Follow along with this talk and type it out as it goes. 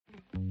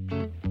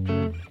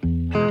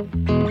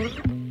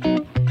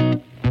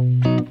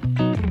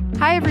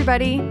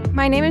everybody.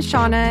 My name is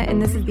Shauna,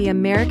 and this is the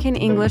American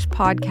English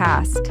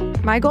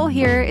Podcast. My goal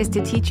here is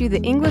to teach you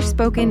the English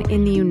spoken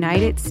in the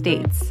United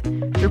States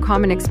through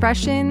common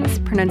expressions,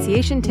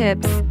 pronunciation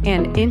tips,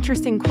 and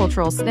interesting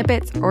cultural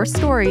snippets or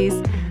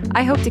stories.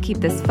 I hope to keep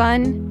this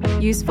fun,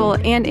 useful,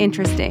 and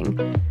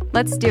interesting.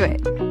 Let's do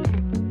it.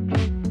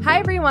 Hi,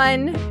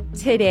 everyone.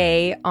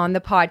 Today on the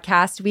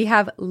podcast, we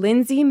have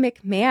Lindsay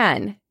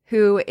McMahon,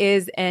 who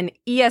is an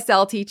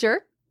ESL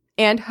teacher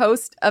and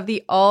host of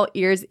the All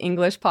Ears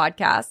English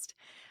podcast.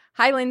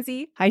 Hi,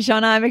 Lindsay. Hi,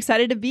 Shauna. I'm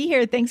excited to be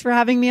here. Thanks for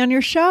having me on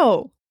your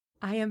show.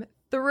 I am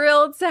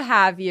thrilled to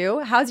have you.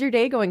 How's your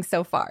day going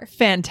so far?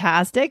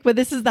 Fantastic. But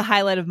this is the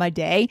highlight of my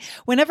day.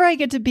 Whenever I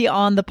get to be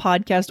on the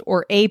podcast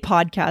or a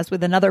podcast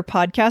with another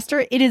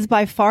podcaster, it is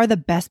by far the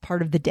best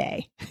part of the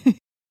day.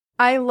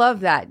 I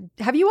love that.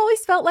 Have you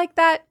always felt like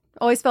that?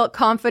 Always felt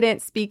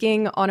confident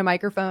speaking on a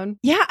microphone?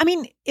 Yeah. I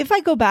mean, if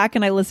I go back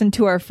and I listen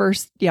to our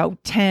first,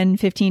 10,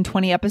 15,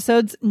 20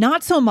 episodes,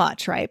 not so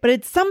much, right? But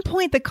at some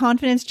point, the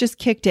confidence just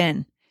kicked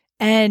in.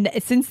 And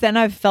since then,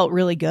 I've felt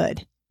really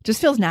good.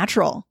 Just feels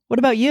natural. What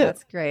about you?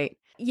 That's great.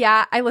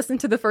 Yeah, I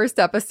listened to the first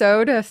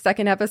episode,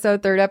 second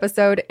episode, third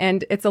episode,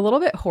 and it's a little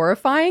bit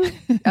horrifying.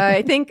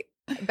 I think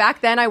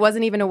back then I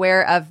wasn't even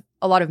aware of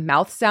a lot of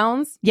mouth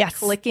sounds, yes,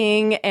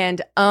 clicking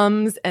and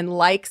ums and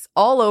likes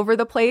all over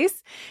the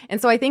place.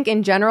 And so I think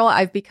in general,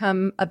 I've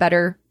become a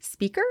better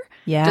speaker.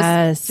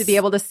 Yes. Just to be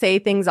able to say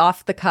things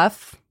off the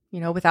cuff,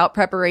 without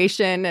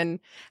preparation and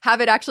have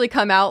it actually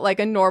come out like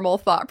a normal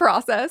thought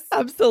process.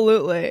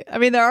 Absolutely. I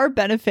mean, there are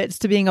benefits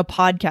to being a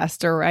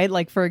podcaster, right?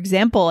 Like, for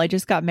example, I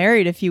just got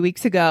married a few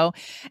weeks ago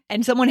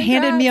and someone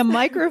handed me a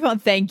microphone.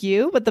 Thank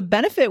you. But the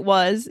benefit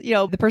was,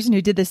 the person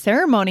who did the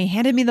ceremony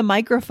handed me the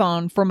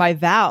microphone for my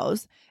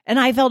vows. And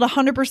I felt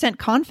 100%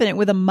 confident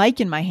with a mic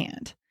in my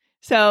hand.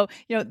 So,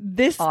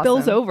 this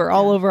spills over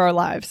all over our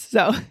lives.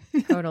 So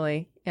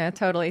Totally. Yeah,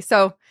 totally.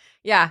 So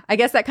yeah, I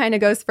guess that kind of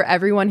goes for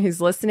everyone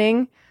who's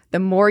listening. The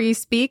more you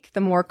speak,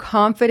 the more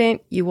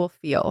confident you will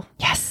feel.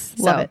 Yes.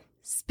 Love it.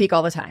 Speak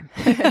all the time.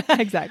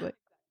 Exactly.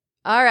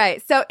 All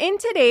right. So in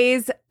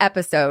today's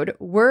episode,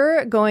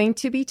 we're going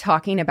to be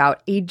talking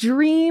about a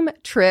dream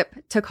trip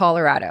to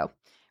Colorado.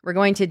 We're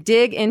going to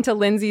dig into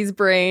Lindsay's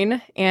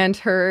brain and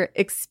her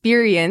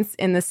experience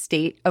in the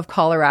state of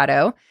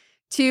Colorado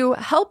to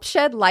help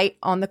shed light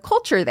on the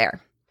culture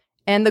there.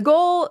 And the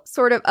goal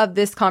of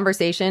this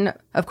conversation,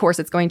 of course,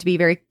 it's going to be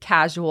very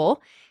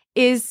casual,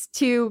 is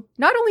to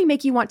not only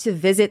make you want to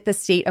visit the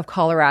state of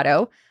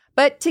Colorado,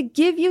 but to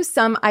give you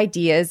some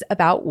ideas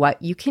about what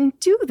you can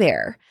do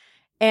there.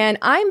 And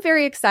I'm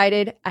very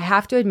excited. I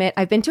have to admit,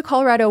 I've been to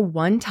Colorado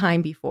one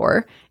time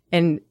before,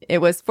 and it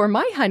was for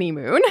my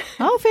honeymoon.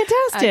 Oh,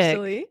 fantastic.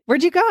 Actually.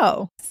 Where'd you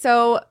go?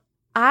 So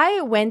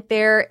I went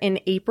there in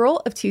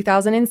April of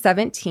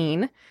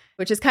 2017,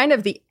 which is kind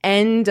of the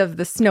end of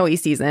the snowy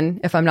season,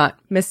 if I'm not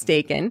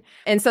mistaken.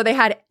 And so they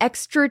had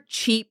extra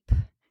cheap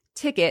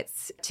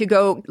tickets to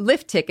go,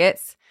 lift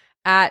tickets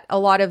at a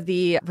lot of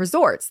the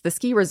resorts, the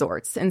ski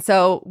resorts. And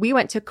so we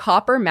went to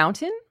Copper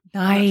Mountain.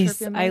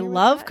 Nice. I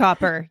love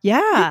Copper.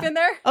 Yeah. You've been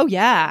there? Oh,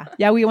 yeah.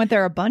 Yeah, we went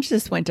there a bunch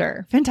this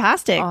winter.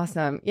 Fantastic.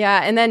 Awesome.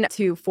 Yeah. And then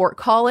to Fort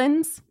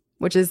Collins,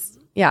 which is,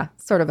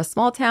 sort of a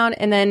small town.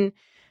 And then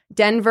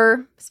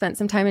Denver, spent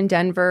some time in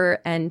Denver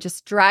and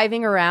just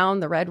driving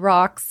around the Red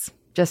Rocks.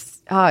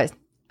 Just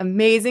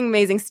amazing,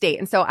 amazing state.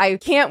 And so I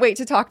can't wait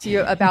to talk to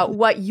you about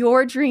what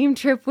your dream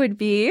trip would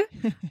be.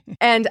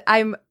 And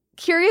I'm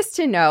curious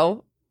to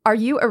know, are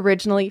you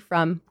originally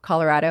from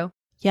Colorado?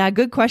 Yeah,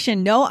 good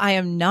question. No, I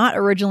am not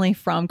originally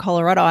from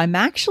Colorado. I'm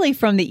actually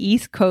from the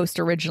East Coast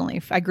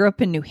originally. I grew up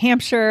in New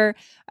Hampshire.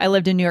 I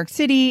lived in New York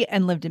City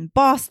and lived in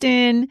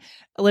Boston.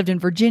 I lived in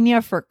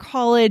Virginia for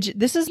college.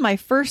 This is my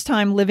first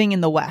time living in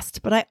the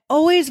West, but I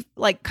always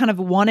kind of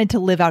wanted to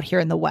live out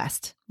here in the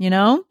West.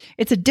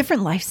 It's a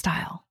different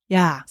lifestyle.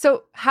 Yeah.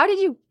 So how did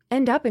you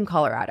end up in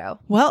Colorado?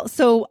 Well,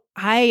 so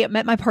I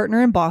met my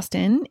partner in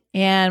Boston,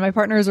 and my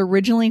partner is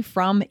originally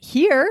from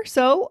here.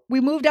 So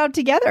we moved out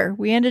together.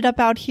 We ended up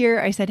out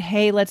here. I said,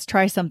 hey, let's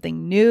try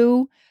something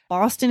new.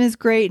 Boston is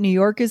great. New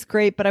York is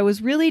great. But I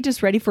was really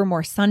just ready for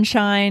more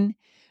sunshine,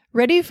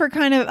 ready for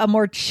kind of a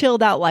more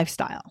chilled out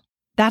lifestyle.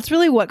 That's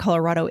really what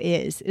Colorado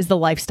is the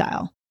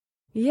lifestyle.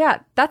 Yeah,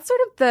 that's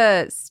sort of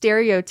the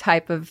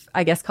stereotype of,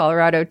 I guess,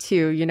 Colorado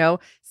too.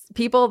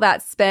 People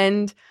that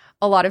spend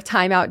a lot of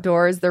time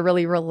outdoors, they're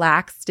really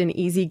relaxed and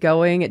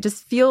easygoing. It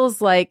just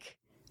feels like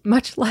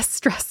much less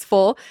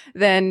stressful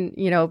than,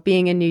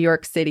 being in New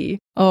York City.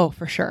 Oh,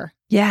 for sure.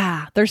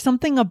 Yeah. There's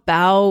something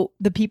about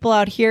the people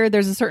out here.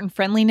 There's a certain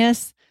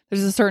friendliness.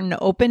 There's a certain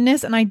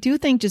openness. And I do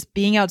think just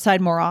being outside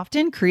more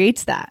often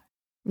creates that.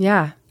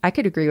 Yeah, I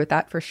could agree with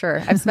that for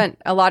sure. I've spent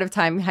a lot of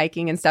time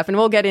hiking and stuff, and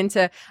we'll get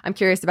into, I'm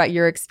curious about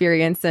your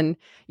experience and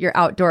your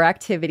outdoor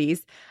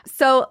activities.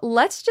 So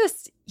let's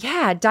just,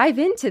 dive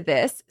into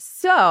this.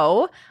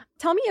 So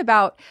tell me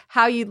about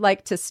how you'd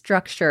like to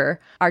structure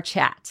our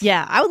chat.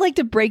 Yeah, I would like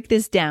to break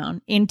this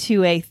down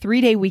into a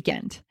 3-day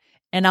weekend.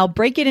 And I'll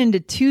break it into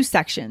 2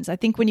 sections. I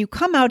think when you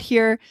come out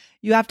here,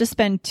 you have to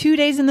spend 2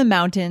 days in the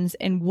mountains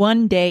and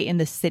 1 day in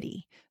the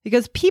city.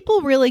 Because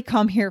people really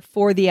come here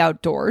for the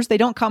outdoors. They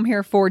don't come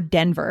here for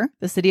Denver,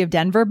 the city of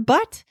Denver,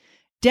 but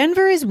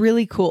Denver is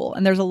really cool.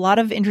 And there's a lot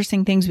of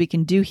interesting things we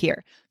can do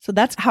here. So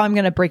that's how I'm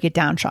going to break it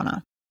down,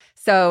 Shauna.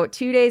 So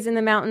 2 days in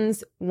the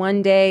mountains,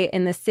 1 day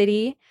in the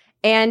city.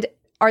 And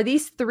are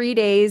these 3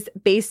 days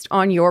based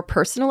on your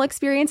personal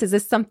experience? Is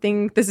this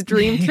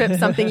dream trip,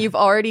 something you've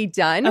already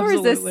done? Or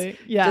is this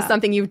just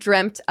something you've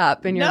dreamt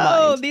up in your mind?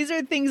 No, these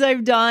are things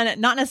I've done,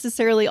 not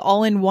necessarily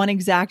all in one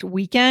exact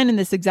weekend in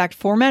this exact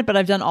format, but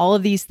I've done all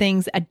of these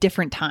things at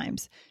different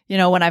times. You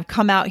know, when I've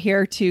come out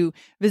here to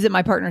visit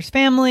my partner's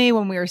family,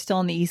 when we were still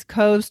on the East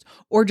Coast,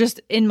 or just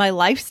in my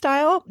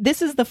lifestyle,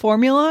 this is the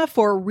formula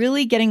for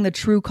really getting the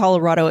true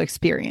Colorado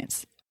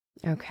experience.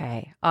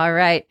 Okay. All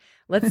right.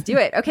 Let's do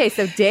it. Okay,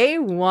 so day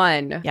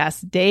 1.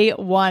 Yes, day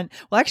 1.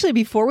 Well, actually,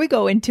 before we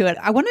go into it,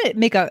 I want to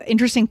make an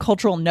interesting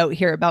cultural note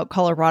here about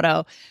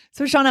Colorado.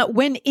 So, Shauna,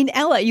 when in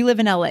LA, you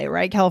live in LA,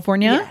 right?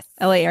 California? Yes.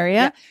 LA area?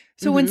 Yeah.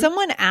 So when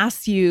someone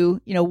asks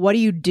you, what do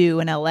you do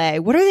in LA?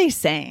 What are they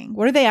saying?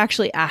 What are they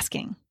actually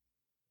asking?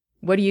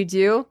 What do you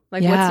do?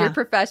 Like, what's your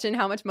profession?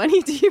 How much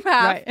money do you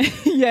have?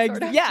 Right.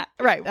 Yeah,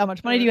 right. How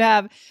much money do you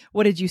have?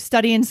 What did you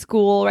study in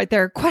school? Right.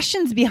 There are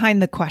questions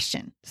behind the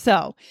question.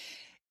 So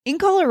in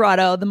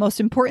Colorado, the most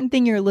important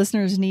thing your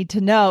listeners need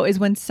to know is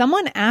when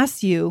someone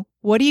asks you,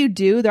 what do you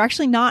do? They're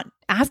actually not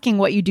asking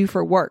what you do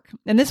for work.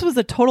 And this was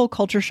a total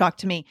culture shock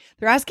to me.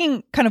 They're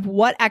asking kind of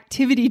what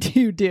activity do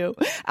you do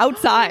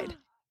outside?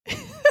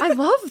 I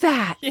love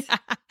that.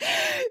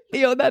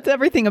 Yeah. That's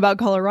everything about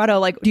Colorado.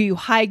 Like, do you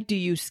hike? Do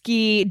you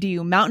ski? Do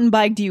you mountain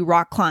bike? Do you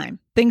rock climb?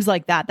 Things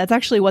like that. That's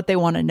actually what they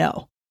want to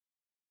know.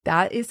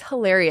 That is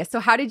hilarious. So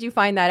how did you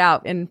find that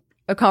out? In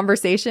a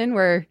conversation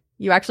where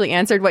you actually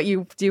answered what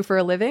you do for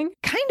a living?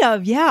 Kind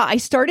of, yeah. I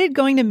started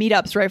going to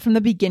meetups right from the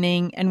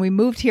beginning, and we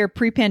moved here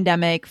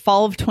pre-pandemic,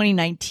 fall of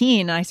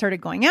 2019. And I started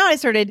going out. I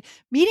started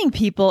meeting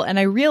people, and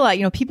I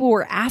realized, people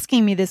were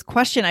asking me this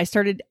question. I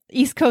started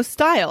East Coast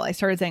style. I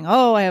started saying,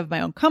 oh, I have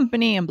my own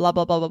company and blah,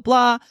 blah, blah, blah,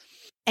 blah.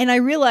 And I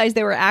realized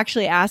they were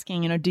actually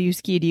asking, do you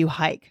ski? Do you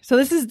hike? So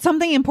this is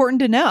something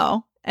important to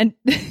know. And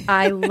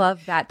I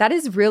love that. That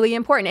is really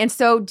important. And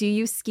so do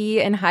you ski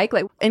and hike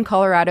like in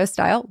Colorado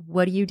style?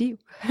 What do you do?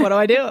 What do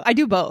I do? I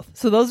do both.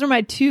 So those are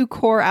my 2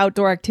 core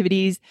outdoor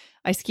activities.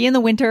 I ski in the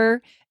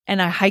winter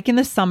and I hike in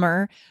the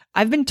summer.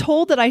 I've been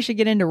told that I should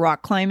get into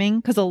rock climbing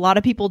because a lot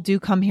of people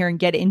do come here and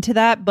get into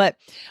that, but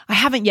I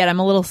haven't yet. I'm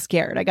a little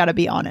scared. I got to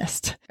be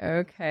honest.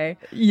 Okay.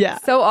 Yeah.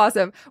 So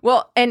awesome.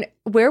 Well, and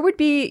where would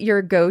be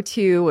your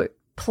go-to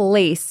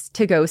place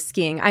to go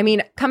skiing? I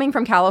mean, coming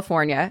from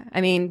California,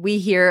 we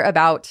hear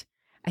about,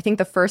 I think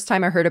the first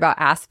time I heard about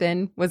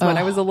Aspen was when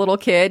I was a little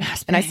kid.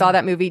 Aspen. And I saw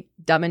that movie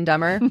Dumb and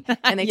Dumber,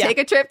 and they take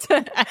a trip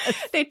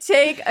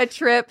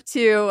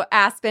to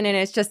Aspen, and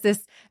it's just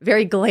this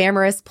very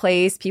glamorous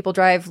place. People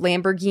drive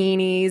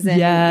Lamborghinis,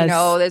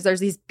 and there's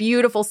these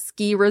beautiful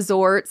ski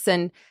resorts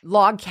and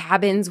log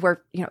cabins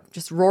where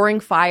just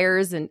roaring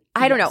fires, and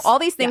I don't know, all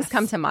these things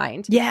come to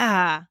mind.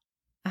 Yeah.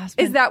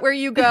 Aspen. Is that where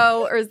you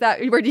go, or is that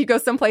where do you go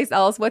someplace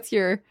else? What's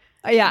your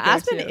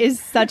Aspen is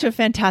such a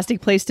fantastic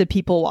place to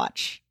people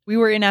watch. We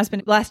were in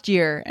Aspen last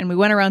year and we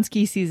went around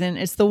ski season.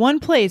 It's the one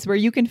place where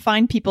you can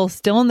find people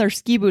still in their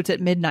ski boots at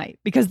midnight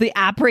because the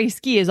après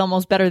ski is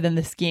almost better than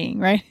the skiing,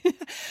 right?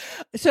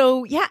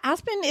 So yeah,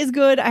 Aspen is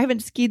good. I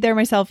haven't skied there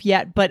myself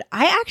yet, but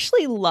I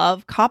actually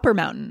love Copper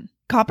Mountain.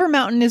 Copper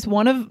Mountain is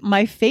one of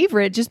my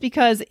favorite just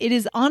because it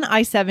is on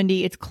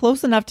I-70. It's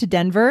close enough to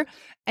Denver,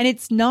 and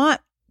it's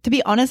not, to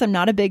be honest, I'm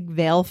not a big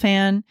Vail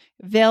fan.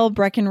 Vail,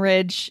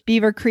 Breckenridge,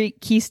 Beaver Creek,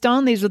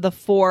 Keystone, these are the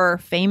 4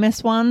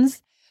 famous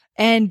ones.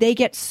 And they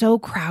get so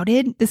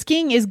crowded. The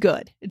skiing is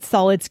good. It's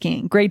solid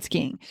skiing, great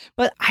skiing.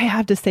 But I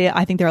have to say,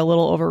 I think they're a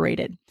little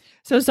overrated.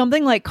 So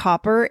something like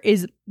Copper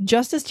is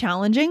just as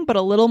challenging, but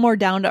a little more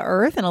down to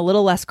earth and a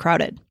little less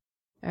crowded.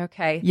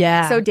 Okay.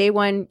 Yeah. So day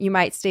 1, you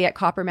might stay at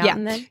Copper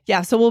Mountain then?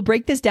 Yeah. So we'll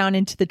break this down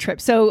into the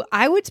trip. So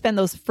I would spend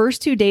those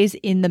first 2 days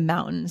in the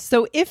mountains.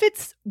 So if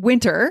it's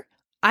winter,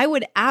 I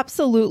would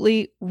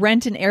absolutely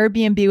rent an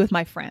Airbnb with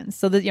my friends.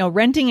 So that,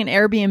 renting an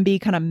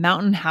Airbnb kind of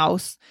mountain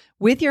house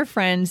with your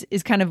friends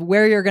is kind of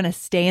where you're going to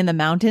stay in the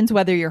mountains,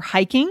 whether you're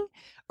hiking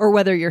or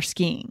whether you're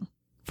skiing,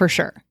 for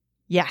sure.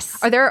 Yes.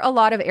 Are there a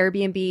lot of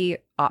Airbnb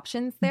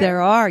options there?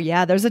 There are.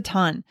 Yeah, there's a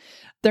ton.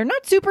 They're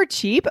not super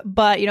cheap,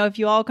 but if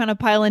you all kind of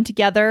pile in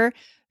together,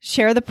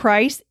 share the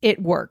price,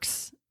 it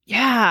works.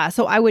 Yeah.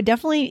 So I would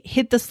definitely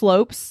hit the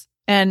slopes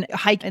and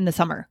hike in the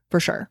summer for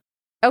sure.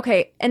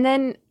 Okay. And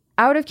then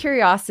out of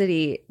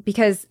curiosity,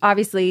 because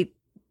obviously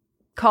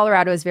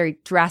Colorado is very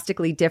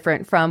drastically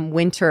different from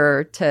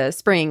winter to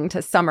spring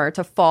to summer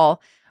to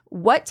fall,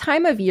 what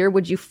time of year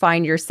would you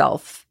find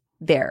yourself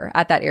there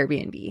at that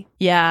Airbnb?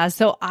 Yeah,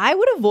 so I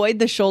would avoid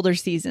the shoulder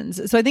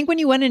seasons. So I think when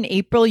you went in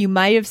April, you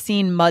might have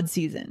seen mud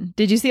season.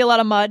 Did you see a lot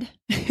of mud?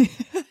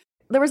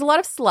 There was a lot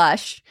of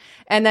slush,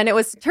 and then it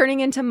was turning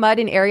into mud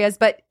in areas.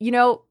 But,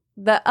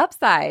 the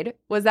upside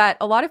was that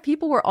a lot of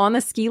people were on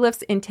the ski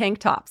lifts in tank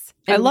tops.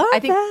 And I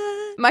think that.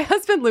 My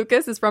husband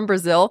Lucas is from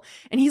Brazil,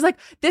 and he's like,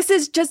 this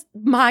is just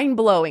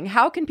mind-blowing.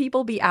 How can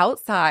people be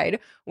outside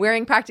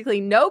wearing practically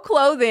no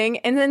clothing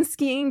and then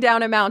skiing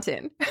down a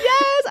mountain?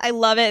 Yes, I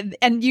love it.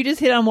 And you just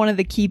hit on one of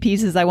the key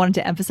pieces I wanted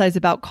to emphasize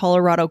about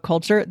Colorado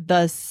culture,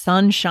 the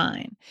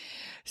sunshine.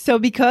 So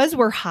because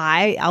we're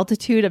high,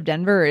 altitude of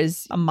Denver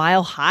is a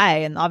mile high.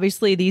 And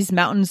obviously these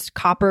mountains,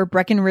 Copper,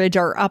 Breckenridge,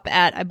 are up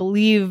at, I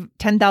believe,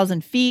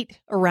 10,000 feet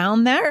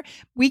around there.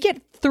 We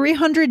get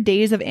 300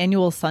 days of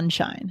annual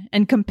sunshine.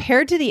 And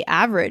compared to the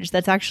average,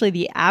 that's actually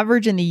the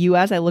average in the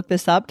US. I looked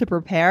this up to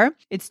prepare.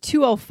 It's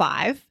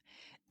 205.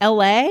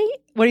 LA,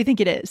 what do you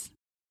think it is?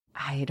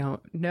 I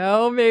don't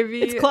know.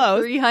 Maybe it's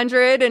close.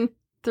 300 and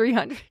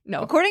 300.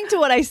 No. According to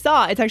what I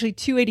saw, it's actually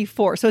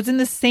 284. So it's in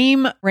the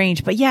same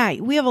range. But yeah,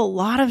 we have a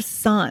lot of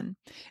sun.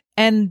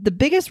 And the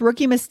biggest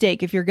rookie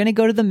mistake, if you're going to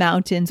go to the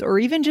mountains or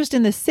even just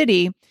in the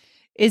city,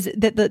 is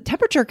that the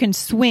temperature can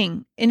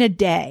swing in a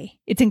day.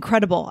 It's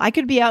incredible. I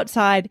could be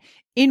outside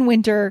in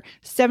winter,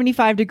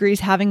 75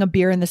 degrees, having a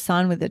beer in the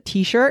sun with a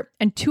t-shirt.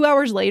 And 2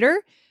 hours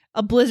later,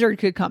 a blizzard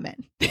could come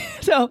in.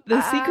 So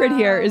the secret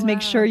here is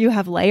make sure you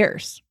have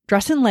layers.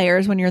 Dress in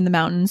layers when you're in the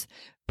mountains.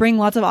 Bring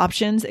lots of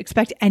options.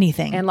 Expect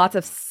anything. And lots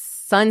of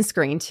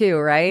sunscreen too,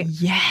 right?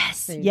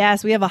 Yes.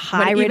 Yes. We have a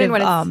high rate of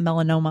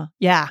melanoma.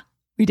 Yeah,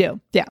 we do.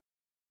 Yeah.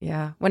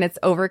 Yeah. When it's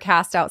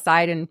overcast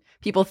outside and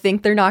people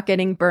think they're not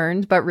getting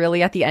burned, but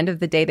really at the end of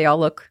the day, they all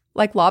look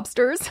like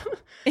lobsters.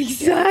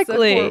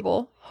 Exactly. Yeah, it's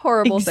a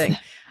horrible thing.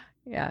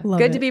 Yeah. Love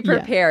Good it. to be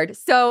prepared. Yeah.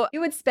 So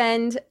you would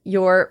spend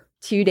your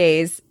 2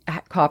 days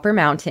at Copper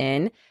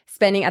Mountain,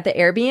 spending at the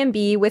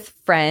Airbnb with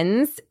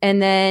friends.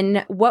 And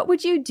then what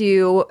would you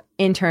do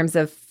in terms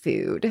of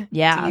food?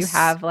 Yes. Do you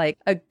have like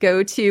a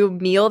go-to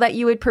meal that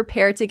you would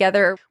prepare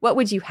together? What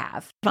would you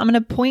have? I'm going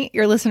to point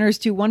your listeners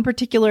to one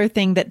particular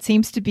thing that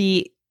seems to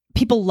be,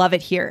 people love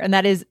it here, and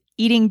that is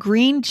eating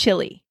green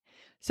chili.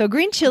 So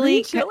green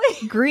chili.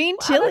 Green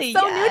chili.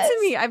 Wow, that's so new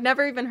to me. I've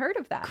never even heard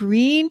of that.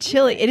 Green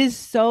chili. It is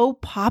so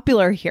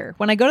popular here.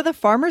 When I go to the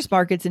farmers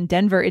markets in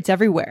Denver, it's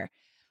everywhere.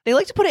 They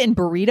like to put it in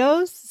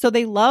burritos. So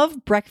they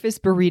love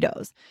breakfast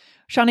burritos.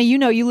 Shauna,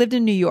 you lived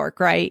in New York,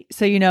 right?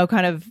 So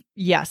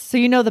yes.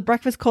 So the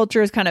breakfast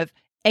culture is kind of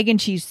egg and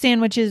cheese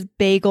sandwiches,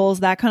 bagels,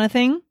 that kind of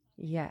thing.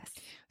 Yes.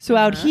 So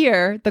out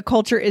here, the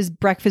culture is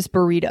breakfast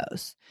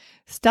burritos.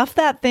 Stuff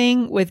that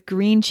thing with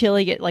green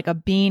chili, get like a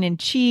bean and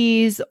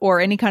cheese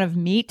or any kind of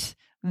meat.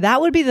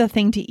 That would be the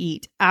thing to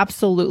eat.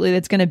 Absolutely.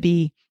 That's going to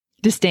be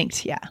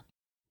distinct. Yeah.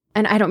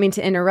 And I don't mean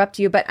to interrupt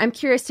you, but I'm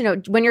curious to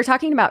know, when you're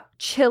talking about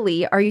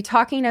chili, are you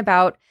talking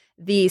about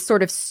the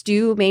sort of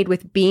stew made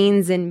with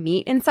beans and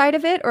meat inside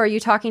of it? Or are you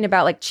talking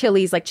about like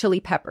chilies, like chili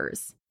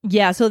peppers?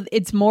 Yeah, so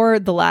it's more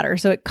the latter.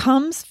 So it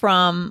comes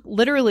from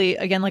literally,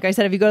 again, like I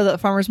said, if you go to the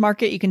farmer's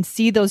market, you can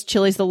see those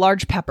chilies, the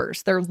large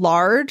peppers. They're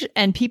large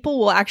and people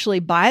will actually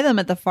buy them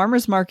at the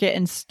farmer's market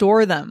and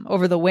store them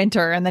over the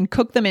winter and then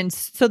cook them in.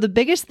 So the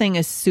biggest thing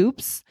is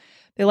soups.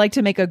 They like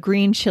to make a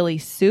green chili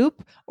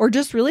soup or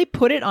just really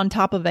put it on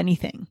top of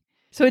anything.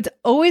 So it's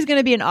always going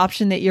to be an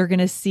option that you're going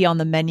to see on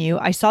the menu.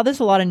 I saw this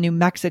a lot in New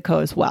Mexico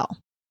as well.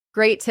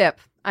 Great tip.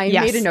 I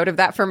made a note of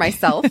that for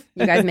myself.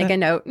 You guys make a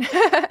note.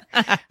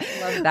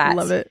 Love that.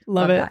 Love it.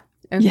 Love it.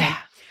 Okay. Yeah.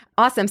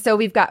 Awesome. So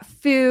we've got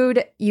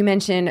food. You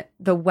mentioned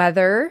the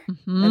weather.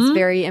 Mm-hmm. That's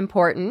very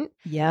important.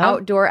 Yeah.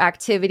 Outdoor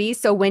activities.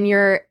 So when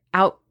you're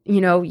out,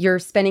 you're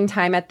spending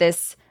time at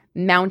this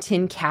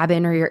mountain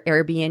cabin or your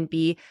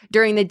Airbnb.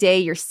 During the day,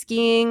 you're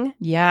skiing.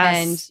 Yes.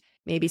 And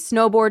maybe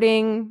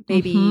snowboarding.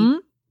 Maybe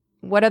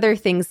what other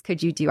things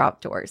could you do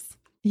outdoors?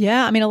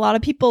 Yeah, I mean, a lot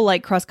of people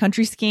like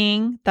cross-country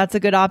skiing. That's a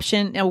good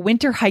option. Now,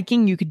 winter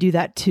hiking, you could do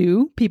that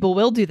too. People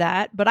will do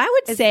that. But I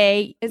would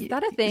say... Is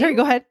that a thing? Sorry,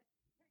 go ahead.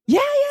 Yeah,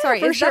 Sorry,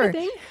 for is sure. that a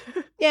thing?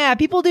 Yeah,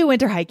 people do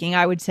winter hiking,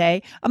 I would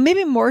say.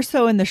 Maybe more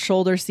so in the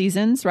shoulder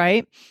seasons,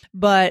 right?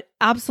 But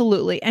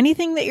absolutely.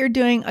 Anything that you're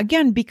doing,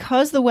 again,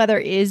 because the weather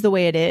is the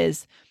way it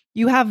is,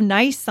 you have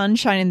nice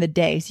sunshine in the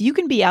day. So you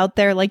can be out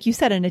there, like you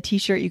said, in a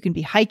t-shirt. You can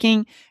be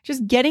hiking,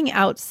 just getting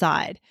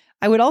outside.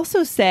 I would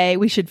also say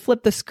we should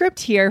flip the script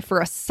here for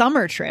a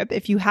summer trip.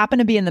 If you happen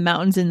to be in the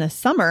mountains in the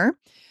summer,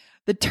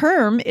 the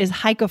term is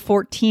hike a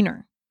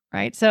 14er,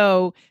 right?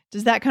 So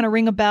does that kind of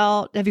ring a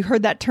bell? Have you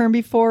heard that term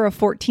before, a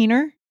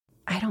 14er?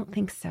 I don't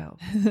think so.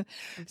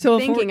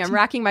 I'm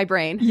racking my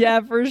brain. Yeah,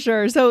 for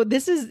sure. So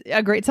this is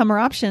a great summer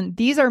option.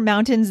 These are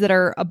mountains that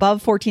are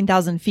above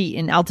 14,000 feet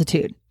in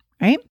altitude,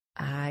 right?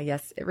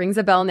 Yes, it rings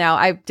a bell now.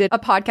 I did a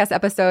podcast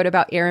episode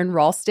about Aaron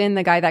Ralston,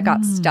 the guy that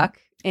got stuck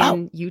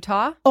in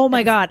Utah. Oh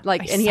my God.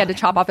 And he had to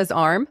chop off his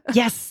arm.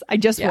 Yes. I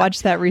just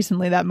watched that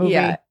recently, that movie.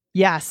 Yeah.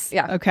 Yes.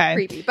 Yeah. Okay.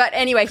 Creepy. But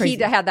anyway, he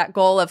had that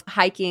goal of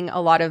hiking a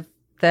lot of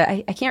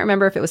I can't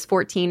remember if it was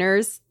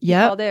 14ers you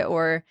called it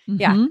or,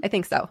 yeah, I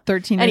think so.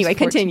 13ers. Anyway, 14.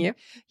 continue.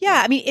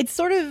 Yeah. I mean, it's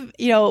sort of,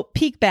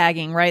 peak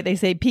bagging, right? They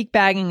say peak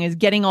bagging is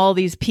getting all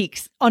these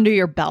peaks under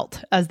your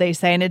belt, as they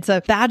say. And it's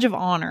a badge of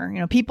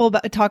honor. People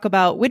talk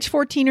about which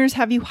 14ers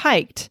have you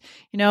hiked?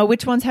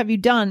 Which ones have you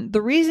done?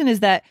 The reason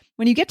is that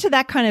when you get to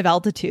that kind of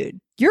altitude,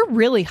 you're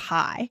really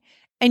high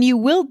and you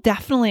will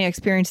definitely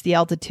experience the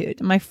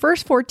altitude. My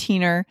first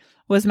 14er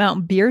was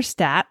Mount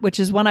Bierstadt, which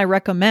is one I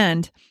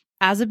recommend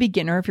as a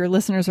beginner. If your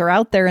listeners are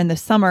out there in the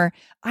summer,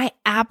 I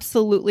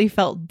absolutely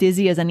felt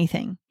dizzy as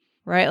anything,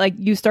 right? Like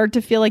you start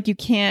to feel like you're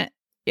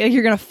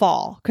going to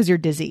fall because you're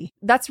dizzy.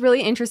 That's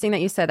really interesting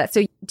that you said that.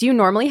 So do you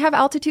normally have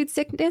altitude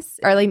sickness?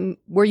 Or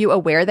were you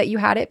aware that you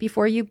had it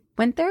before you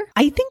went there?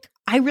 I think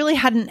I really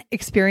hadn't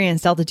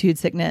experienced altitude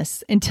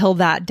sickness until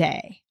that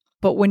day.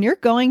 But when you're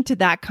going to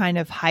that kind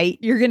of height,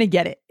 you're going to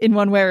get it in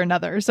one way or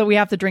another. So we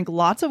have to drink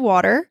lots of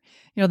water,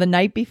 the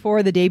night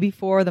before, the day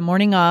before, the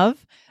morning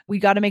of. We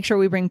got to make sure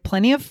we bring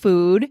plenty of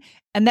food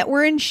and that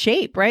we're in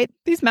shape, right?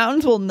 These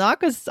mountains will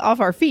knock us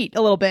off our feet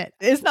a little bit.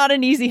 It's not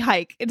an easy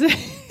hike.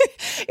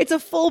 It's a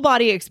full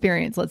body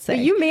experience, let's say.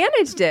 But you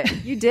managed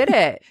it. You did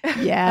it.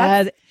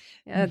 Yeah.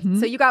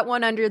 So you got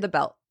one under the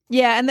belt.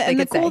 Yeah. And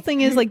the cool thing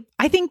is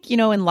I think,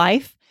 in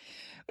life,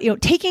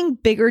 taking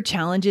bigger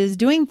challenges,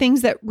 doing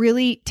things that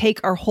really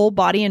take our whole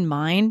body and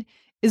mind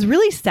is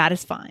really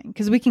satisfying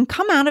because we can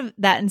come out of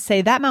that and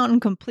say that mountain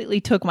completely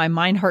took my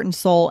mind, heart, and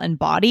soul and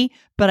body,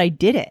 but I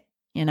did it.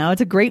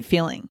 It's a great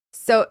feeling.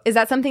 So is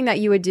that something that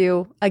you would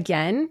do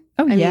again?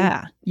 Oh,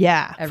 yeah.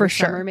 Yeah, every for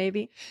sure. Summer,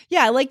 maybe?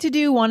 Yeah, I like to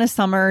do one a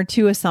summer,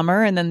 two a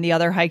summer, and then the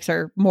other hikes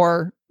are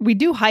more, we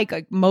do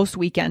hike most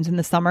weekends in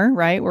the summer,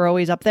 right? We're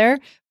always up there,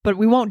 but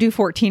we won't do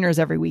 14ers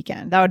every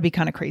weekend. That would be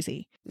kind of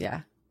crazy.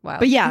 Yeah. Wow.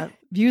 But yeah,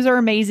 views are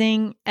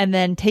amazing. And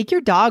then take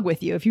your dog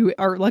with you. If you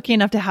are lucky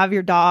enough to have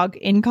your dog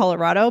in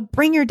Colorado,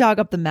 bring your dog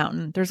up the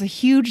mountain. There's a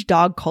huge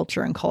dog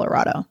culture in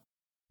Colorado.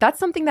 That's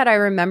something that I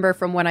remember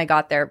from when I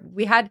got there.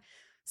 We had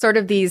sort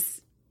of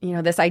these,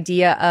 this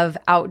idea of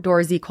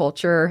outdoorsy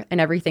culture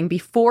and everything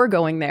before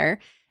going there.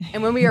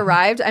 And when we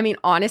arrived, I mean,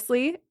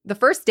 honestly, the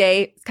first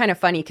day, it's kind of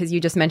funny because you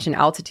just mentioned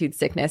altitude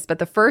sickness, but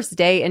the first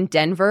day in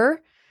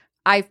Denver,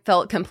 I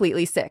felt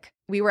completely sick.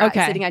 We were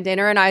sitting at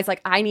dinner and I was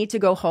like, I need to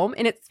go home.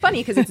 And it's funny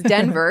because it's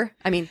Denver.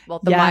 I mean,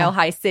 the Mile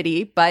High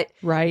City, but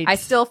I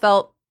still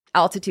felt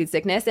altitude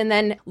sickness. And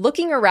then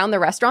looking around the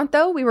restaurant,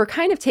 though, we were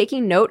kind of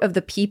taking note of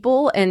the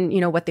people and,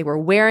 what they were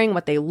wearing,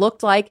 what they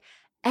looked like.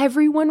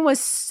 Everyone was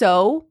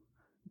so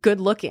good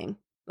looking.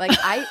 Like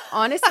I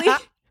honestly...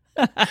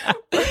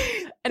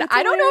 And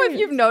I don't know if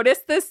you've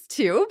noticed this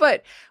too,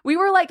 but we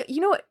were like,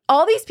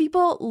 all these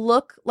people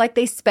look like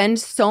they spend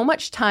so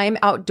much time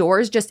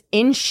outdoors, just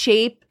in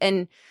shape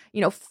and,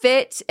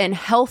 fit and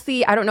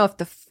healthy. I don't know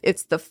if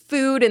it's the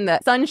food and the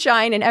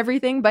sunshine and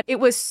everything, but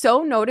it was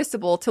so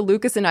noticeable to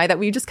Lucas and I that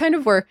we just kind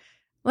of were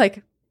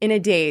like in a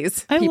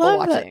daze, people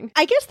watching. That.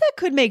 I guess that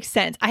could make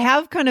sense.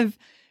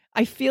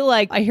 I feel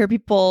like I hear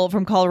people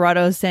from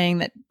Colorado saying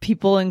that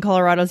people in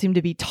Colorado seem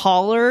to be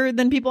taller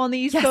than people on the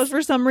East Coast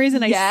for some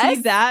reason. I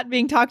see that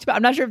being talked about.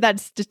 I'm not sure if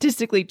that's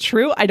statistically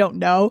true. I don't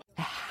know.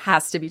 It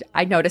has to be.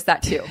 I noticed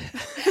that too.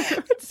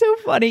 It's so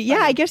funny. Yeah,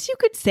 I guess you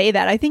could say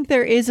that. I think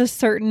there is a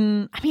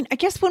certain, I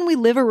guess when we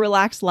live a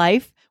relaxed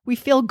life, we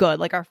feel good.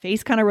 Like our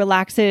face kind of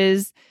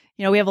relaxes.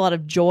 We have a lot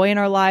of joy in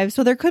our lives.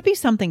 So there could be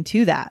something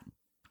to that.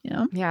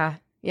 Yeah.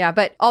 Yeah,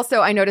 but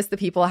also I noticed the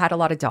people had a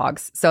lot of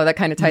dogs. So that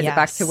kind of ties it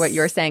back to what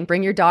you're saying.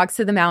 Bring your dogs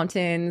to the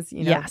mountains.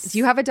 Yes. Do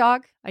you have a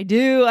dog? I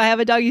do. I have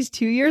a dog. He's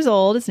 2 years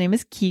old. His name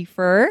is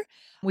Kiefer.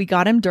 We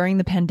got him during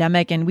the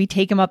pandemic and we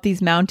take him up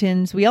these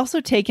mountains. We also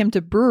take him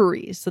to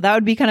breweries. So that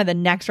would be kind of the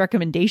next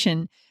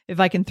recommendation, if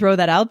I can throw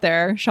that out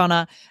there,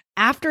 Shauna.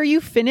 After you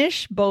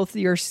finish both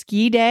your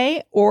ski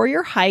day or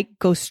your hike,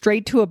 go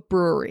straight to a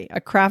brewery,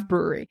 a craft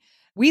brewery.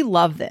 We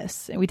love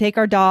this. And we take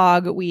our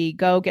dog, we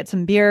go get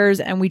some beers,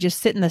 and we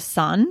just sit in the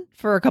sun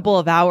for a couple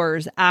of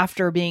hours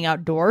after being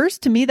outdoors.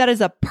 To me, that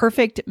is a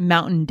perfect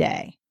mountain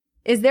day.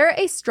 Is there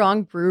a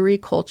strong brewery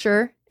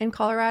culture in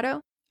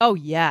Colorado? Oh,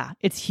 yeah.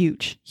 It's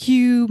huge.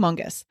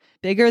 Humongous.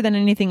 Bigger than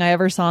anything I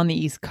ever saw on the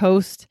East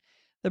Coast.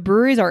 The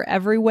breweries are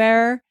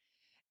everywhere.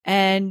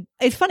 And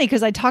it's funny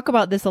because I talk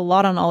about this a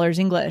lot on All Ears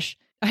English.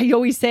 I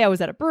always say I was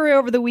at a brewery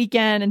over the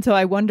weekend. And so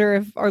I wonder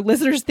if our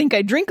listeners think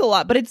I drink a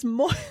lot, but it's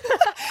more...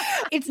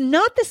 It's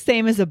not the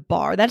same as a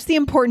bar. That's the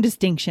important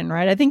distinction,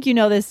 right? I think you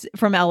know this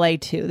from LA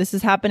too. This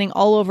is happening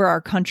all over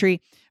our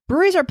country.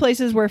 Breweries are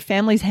places where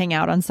families hang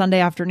out on Sunday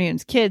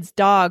afternoons. Kids,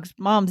 dogs,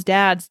 moms,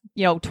 dads,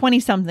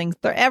 20-somethings.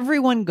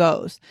 Everyone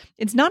goes.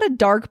 It's not a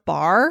dark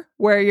bar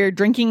where you're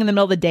drinking in the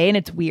middle of the day and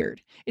it's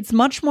weird. It's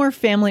much more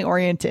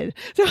family-oriented.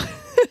 So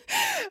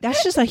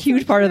that's just a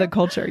huge part of the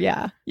culture.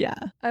 Yeah. Yeah.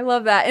 I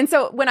love that. And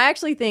so when I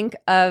actually think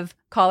of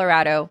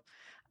Colorado,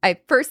 I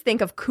first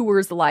think of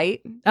Coors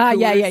Light. Yeah.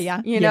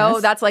 You know,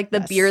 Yes. that's like the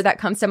Yes. beer that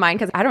comes to mind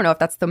because I don't know if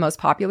that's the most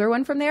popular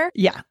one from there.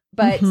 Yeah.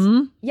 But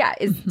Mhm. yeah,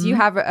 do you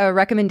have a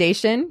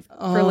recommendation for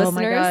Oh, my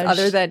listeners gosh.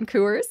 other than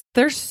Coors?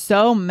 There's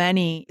so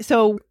many.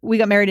 So we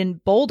got married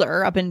in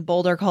Boulder, up in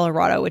Boulder,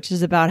 Colorado, which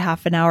is about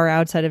half an hour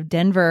outside of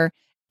Denver.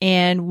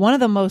 And one of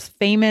the most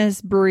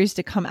famous breweries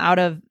to come out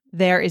of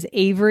there is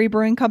Avery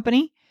Brewing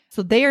Company.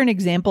 So they are an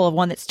example of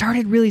one that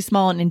started really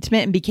small and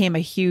intimate and became a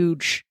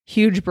huge,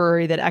 huge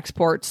brewery that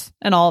exports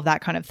and all of that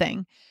kind of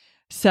thing.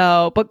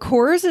 So, but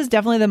Coors is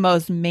definitely the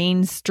most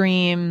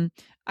mainstream,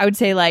 I would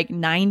say like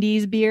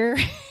 90s beer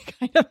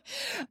kind of.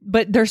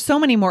 But there's so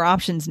many more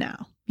options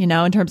now, you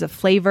know, in terms of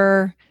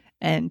flavor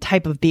and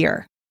type of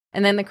beer.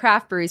 And then the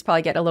craft breweries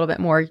probably get a little bit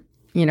more,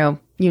 you know,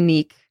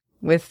 unique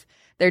with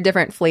their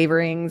different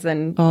flavorings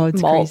and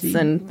malts crazy.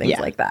 and things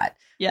like that.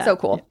 Yeah. So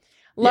cool.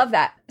 Love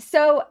that.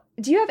 So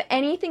do you have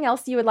anything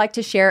else you would like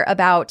to share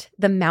about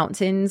the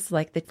mountains,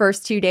 like the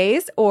first 2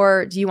 days,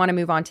 or do you want to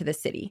move on to the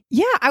city?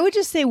 Yeah, I would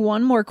just say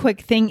one more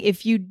quick thing.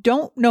 If you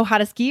don't know how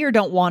to ski or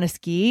don't want to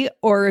ski,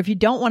 or if you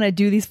don't want to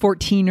do these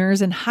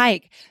 14ers and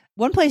hike,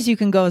 one place you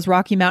can go is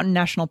Rocky Mountain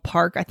National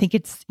Park. I think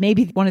it's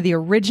maybe one of the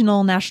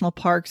original national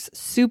parks,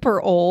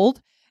 super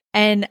old.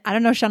 And I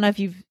don't know, Shauna, if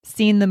you've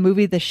seen the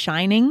movie The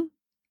Shining.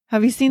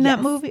 Have you seen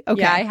that movie?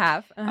 Okay. Yeah, I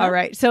have. Uh-huh. All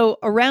right. So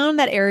around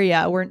that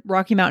area where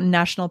Rocky Mountain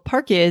National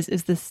Park is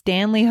the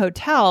Stanley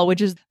Hotel,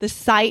 which is the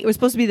site. It was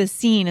supposed to be the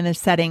scene and the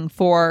setting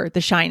for The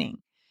Shining.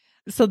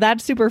 So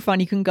that's super fun.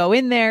 You can go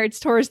in there.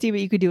 It's touristy, but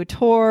you could do a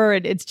tour.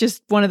 It's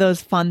just one of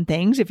those fun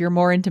things. If you're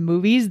more into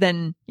movies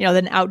than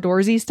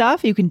outdoorsy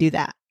stuff, you can do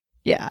that.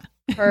 Yeah.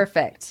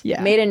 Perfect.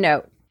 Yeah. Made a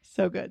note.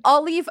 So good.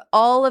 I'll leave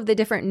all of the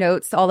different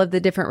notes, all of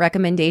the different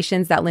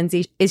recommendations that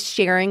Lindsay is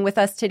sharing with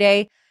us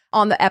today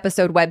on the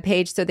episode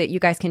webpage so that you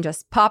guys can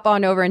just pop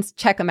on over and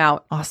check them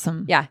out.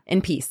 Awesome. Yeah, in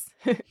peace.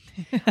 All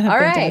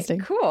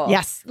Fantastic. right, cool.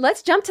 Yes.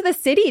 Let's jump to the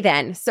city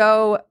then.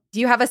 So do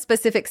you have a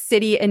specific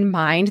city in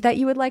mind that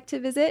you would like to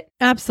visit?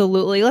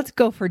 Absolutely. Let's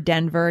go for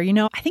Denver. You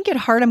know, I think at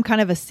heart, I'm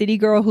kind of a city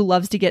girl who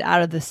loves to get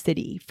out of the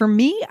city. For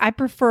me, I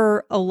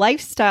prefer a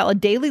lifestyle, a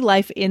daily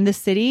life in the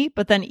city,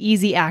 but then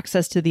easy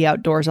access to the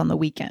outdoors on the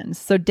weekends.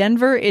 So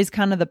Denver is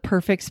kind of the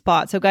perfect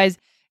spot. So guys,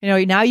 you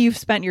know, now you've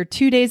spent your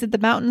 2 days at the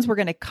mountains. We're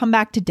going to come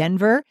back to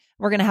Denver.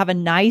 We're going to have a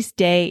nice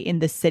day in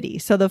the city.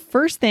 So the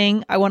first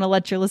thing I want to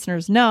let your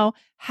listeners know,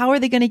 how are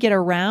they going to get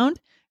around?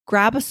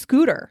 Grab a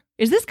scooter.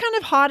 Is this kind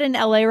of hot in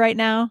LA right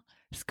now?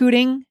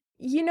 Scooting?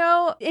 You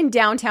know, in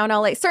downtown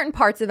LA, certain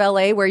parts of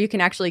LA where you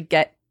can actually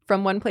get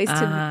from one place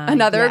to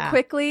another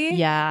quickly.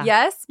 Yeah.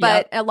 Yes.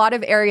 But a lot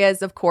of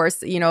areas, of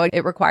course, you know,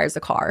 it requires a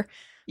car.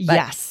 But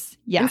Yes.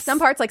 in some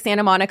parts like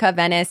Santa Monica,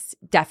 Venice,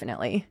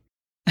 definitely.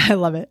 I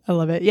love it. I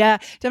love it. Yeah.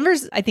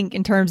 Denver's, I think,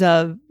 in terms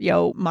of, you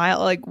know,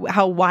 like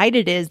how wide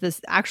it is, this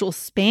actual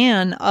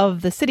span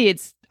of the city,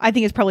 I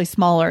think it's probably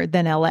smaller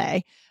than LA.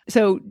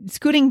 So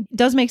scooting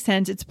does make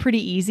sense. It's pretty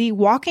easy.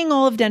 Walking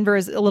all of Denver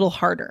is a little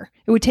harder.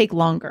 It would take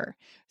longer.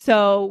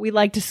 So we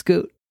like to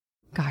scoot.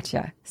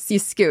 Gotcha. So you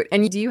scoot.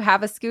 And do you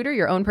have a scooter,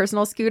 your own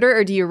personal scooter,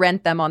 or do you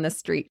rent them on the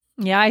street?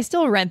 Yeah, I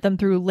still rent them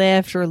through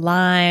Lyft or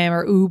Lime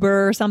or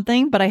Uber or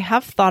something, but I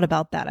have thought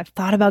about that. I've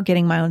thought about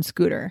getting my own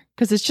scooter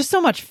because it's just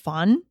so much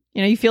fun.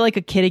 You know, you feel like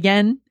a kid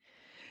again.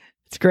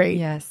 It's great.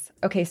 Yes.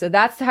 Okay, so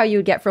that's how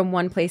you get from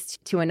one place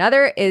to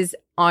another is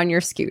on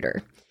your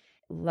scooter.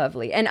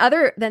 Lovely. And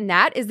other than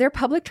that, is there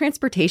public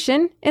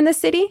transportation in the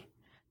city?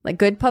 Like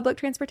good public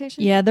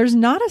transportation? Yeah, there's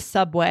not a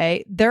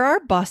subway. There are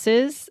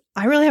buses.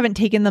 I really haven't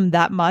taken them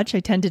that much. I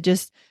tend to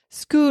just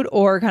scoot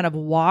or kind of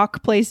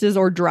walk places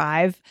or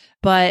drive,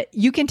 but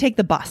you can take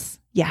the bus.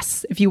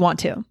 Yes, if you want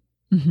to.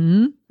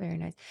 Mm-hmm. Very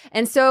nice.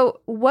 And so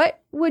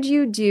what would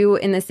you do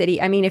in the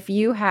city? I mean, if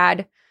you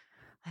had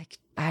like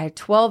a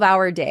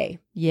 12-hour day.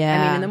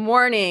 Yeah. I mean, in the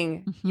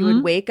morning, you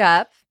would wake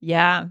up.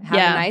 Yeah. Have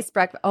a nice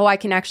breakfast. Oh, I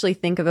can actually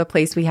think of a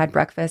place we had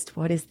breakfast.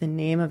 What is the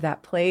name of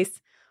that place?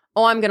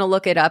 Oh, I'm going to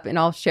look it up and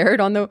I'll share it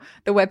on the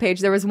webpage.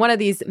 There was one of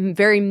these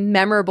very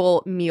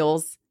memorable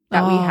meals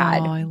that we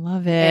had. Oh, I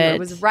love it. And it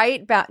was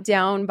right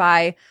down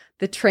by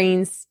the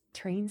train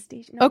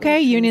station.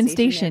 Okay, Union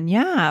Station.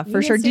 Yeah,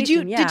 for sure. Did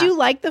you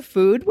like the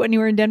food when you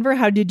were in Denver?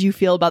 How did you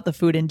feel about the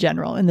food in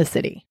general in the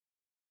city?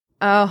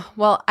 Oh,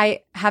 well,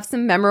 I have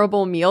some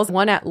memorable meals.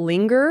 One at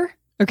Linger.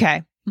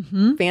 Okay.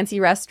 Mm-hmm. Fancy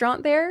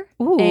restaurant there.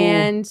 Ooh.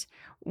 And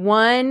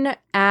one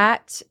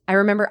at, I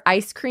remember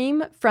ice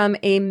cream from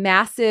a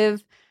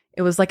massive,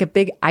 it was like a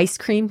big ice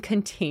cream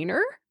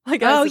container.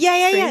 Like, oh, as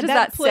yeah. strange as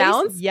that place,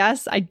 sounds.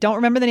 Yes, I don't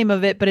remember the name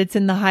of it, but it's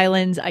in the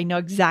Highlands. I know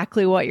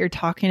exactly what you're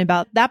talking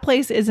about. That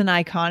place is an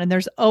icon and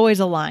there's always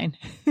a line.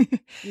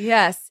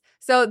 Yes.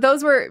 So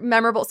those were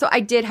memorable. So I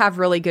did have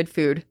really good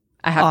food.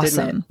 I have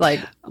to admit, like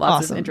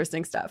lots of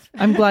interesting stuff.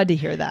 I'm glad to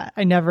hear that.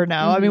 I never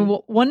know. I mean,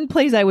 one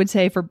place I would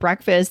say for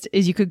breakfast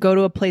is you could go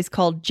to a place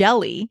called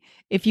Jelly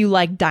if you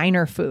like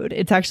diner food.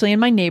 It's actually in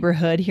my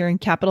neighborhood here in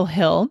Capitol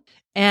Hill.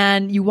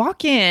 And you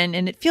walk in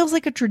and it feels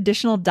like a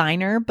traditional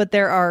diner, but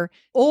there are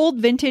old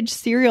vintage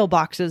cereal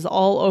boxes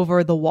all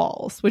over the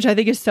walls, which I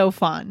think is so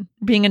fun.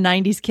 Being a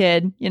 90s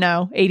kid,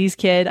 80s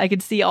kid, I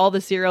could see all the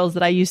cereals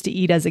that I used to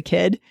eat as a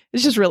kid.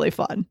 It's just really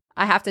fun.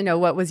 I have to know,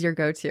 what was your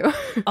go-to?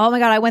 Oh my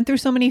God, I went through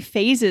so many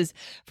phases.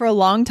 For a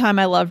long time,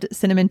 I loved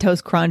Cinnamon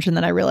Toast Crunch, and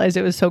then I realized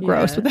it was so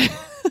gross with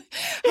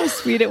how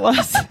sweet it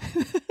was.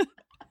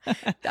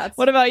 That's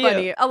what about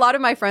funny. you? A lot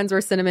of my friends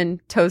were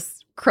Cinnamon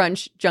Toast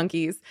Crunch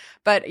junkies.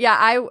 But yeah,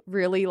 I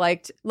really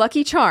liked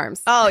Lucky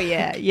Charms. Oh,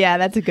 yeah. Yeah,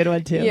 that's a good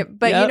one too. Yeah,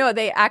 but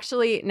they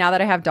actually, now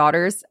that I have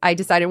daughters, I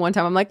decided one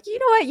time, I'm like, you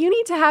know what? You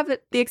need to have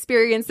the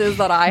experiences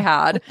that I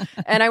had.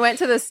 And I went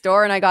to the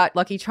store and I got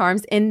Lucky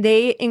Charms, and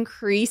they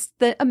increased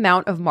the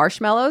amount of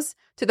marshmallows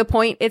to the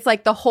point it's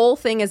like the whole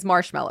thing is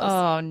marshmallows.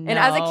 Oh, no. And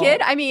as a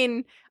kid, I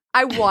mean,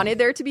 I wanted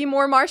there to be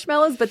more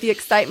marshmallows, but the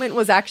excitement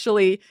was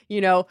actually,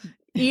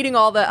 eating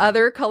all the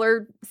other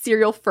colored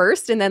cereal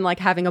first and then like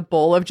having a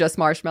bowl of just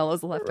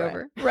marshmallows left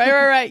over.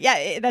 Right.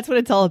 Yeah, that's what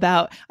it's all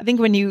about. I think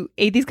when you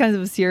ate these kinds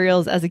of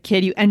cereals as a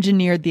kid, you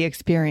engineered the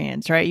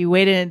experience, right? You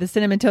waited the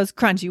Cinnamon Toast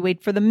Crunch, you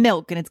wait for the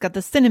milk and it's got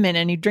the cinnamon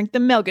and you drink the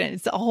milk and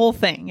it's a whole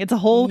thing. It's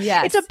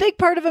a big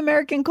part of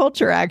American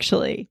culture,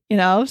 actually,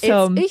 So it's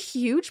a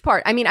huge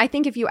part. I mean, I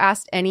think if you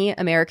asked any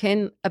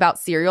American about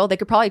cereal, they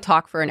could probably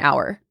talk for an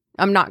hour.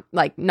 I'm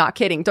not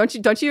kidding. Don't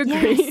you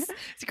agree? Yes.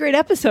 It's a great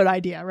episode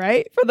idea,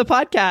 right? For the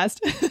podcast.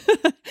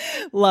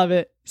 Love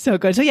it. So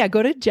good. So yeah,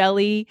 go to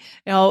Jelly,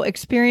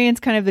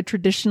 experience kind of the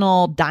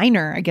traditional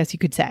diner, I guess you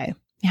could say.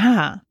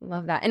 Yeah.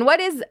 Love that. And what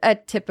is a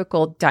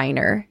typical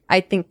diner? I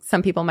think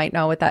some people might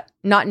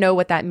not know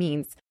what that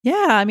means.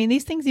 Yeah. I mean,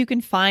 these things you can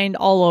find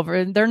all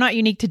over. They're not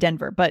unique to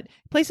Denver, but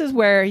places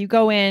where you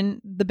go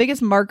in, the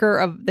biggest marker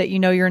of that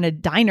you're in a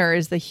diner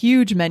is the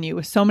huge menu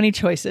with so many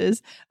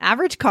choices.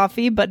 Average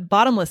coffee, but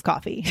bottomless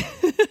coffee.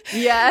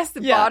 Yes.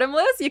 Yeah.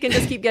 Bottomless. You can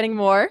just keep getting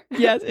more.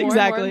 Yes,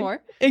 exactly.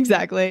 More.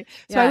 Exactly.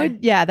 So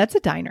that's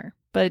a diner.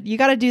 But you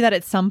got to do that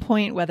at some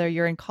point, whether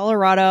you're in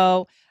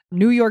Colorado,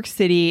 New York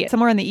City,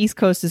 somewhere on the East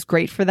Coast is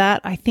great for that.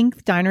 I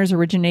think diners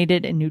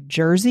originated in New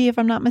Jersey, if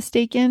I'm not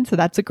mistaken. So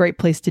that's a great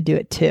place to do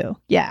it too.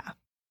 Yeah.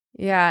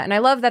 Yeah. And I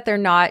love that they're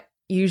not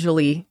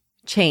usually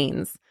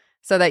chains,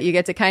 so that you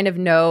get to kind of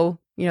know,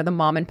 the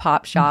mom and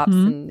pop shops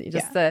and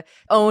just the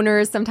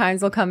owners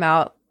sometimes will come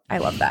out. I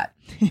love that.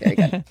 Very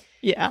good.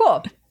 Yeah.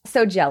 Cool.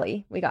 So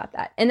Jelly, we got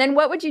that. And then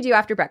what would you do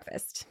after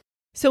breakfast?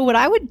 So what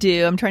I would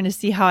do, I'm trying to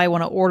see how I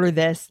want to order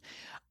this.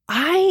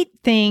 I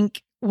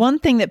think one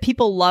thing that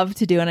people love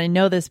to do, and I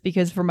know this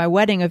because for my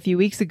wedding a few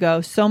weeks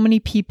ago, so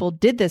many people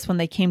did this when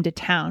they came to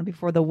town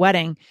before the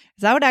wedding,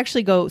 is I would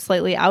actually go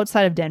slightly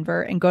outside of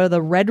Denver and go to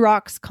the Red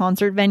Rocks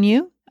concert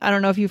venue. I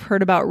don't know if you've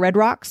heard about Red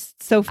Rocks.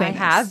 So famous.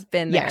 I have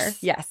been there.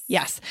 Yes.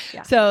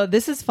 Yeah. So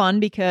this is fun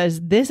because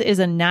this is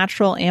a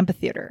natural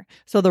amphitheater.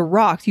 So the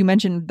rocks, you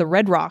mentioned the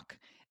Red Rock,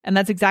 and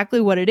that's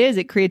exactly what it is.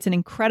 It creates an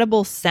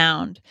incredible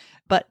sound.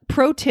 But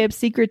pro tip,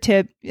 secret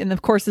tip, and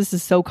of course, this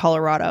is so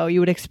Colorado. You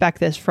would expect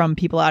this from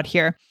people out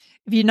here.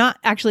 If you're not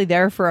actually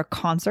there for a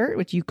concert,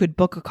 which you could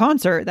book a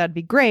concert, that'd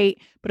be great.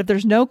 But if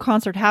there's no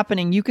concert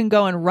happening, you can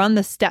go and run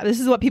the steps. This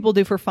is what people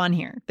do for fun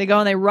here. They go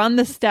and they run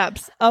the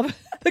steps of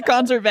the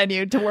concert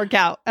venue to work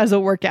out as a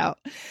workout.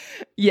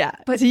 Yeah.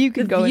 But so you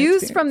can go. The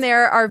views from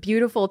there are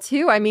beautiful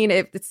too. I mean,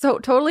 it's so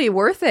totally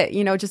worth it,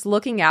 just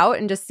looking out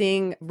and just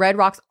seeing Red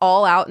Rocks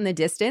all out in the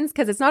distance,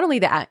 because it's not only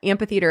the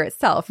amphitheater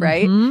itself,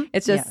 right? Mm-hmm.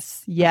 It's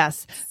just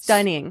yes.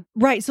 Stunning.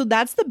 Right. So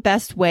that's the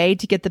best way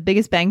to get the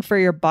biggest bang for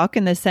your buck,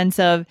 in the sense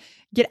of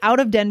get out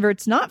of Denver.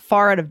 It's not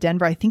far out of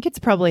Denver. I think it's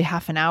probably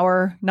half an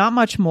hour, not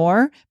much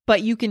more,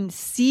 but you can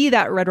see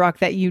that Red Rock,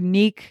 that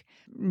unique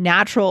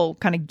natural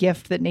kind of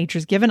gift that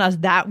nature's given us,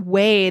 that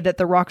way that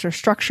the rocks are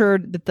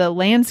structured, that the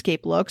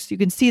landscape looks. You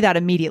can see that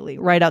immediately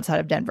right outside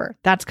of Denver.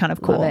 That's kind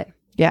of cool. Love it.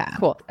 Yeah.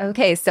 Cool.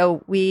 Okay.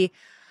 So we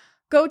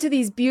go to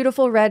these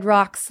beautiful Red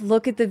Rocks,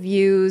 look at the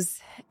views,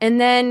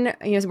 and then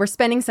we're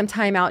spending some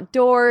time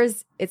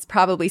outdoors. It's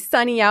probably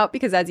sunny out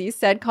because, as you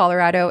said,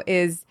 Colorado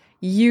is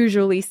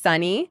usually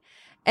sunny.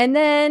 And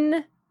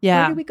then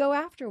where do we go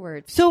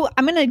afterwards? So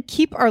I'm going to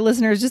keep our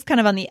listeners just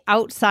kind of on the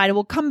outside.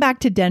 We'll come back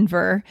to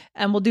Denver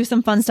and we'll do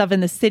some fun stuff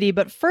in the city.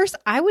 But first,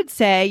 I would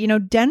say,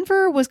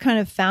 Denver was kind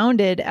of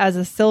founded as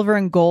a silver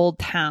and gold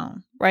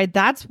town, right?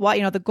 That's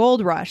why, the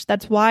gold rush.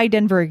 That's why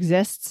Denver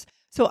exists.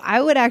 So I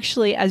would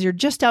actually, as you're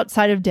just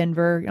outside of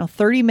Denver,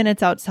 30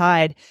 minutes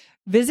outside,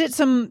 visit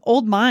some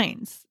old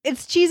mines.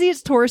 It's cheesy,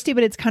 it's touristy,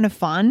 but it's kind of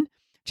fun.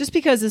 Just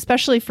because,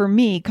 especially for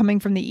me, coming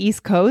from the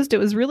East Coast, it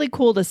was really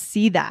cool to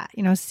see that,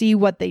 see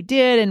what they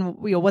did and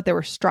what they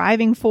were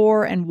striving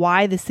for and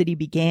why the city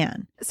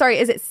began. Sorry,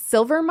 is it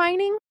silver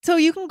mining? So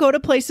you can go to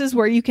places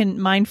where you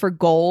can mine for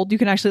gold. You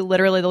can actually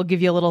they'll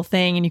give you a little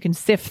thing and you can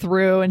sift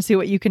through and see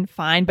what you can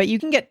find, but you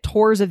can get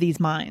tours of these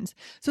mines.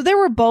 So there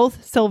were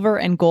both silver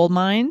and gold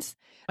mines.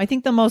 I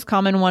think the most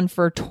common one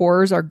for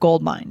tours are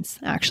gold mines,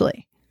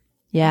 actually.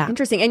 Yeah.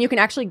 Interesting. And you can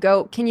actually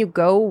go, can you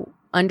go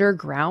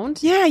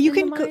underground. Yeah, you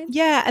can go,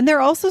 yeah, and there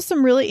are also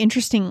some really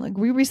interesting, like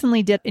we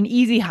recently did an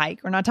easy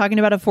hike. We're not talking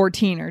about a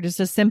 14 or just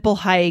a simple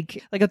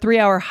hike, like a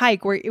 3-hour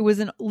hike where it was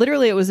an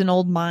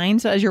old mine.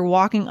 So as you're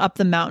walking up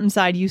the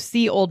mountainside, you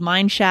see old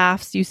mine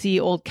shafts, you see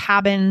old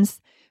cabins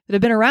that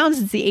have been around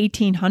since the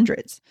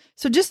 1800s.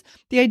 So just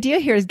the idea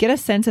here is get a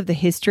sense of the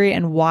history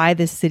and why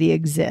this city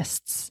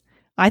exists.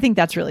 I think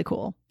that's really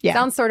cool. Yeah.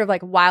 Sounds sort of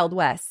like Wild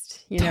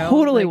West,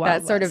 Totally like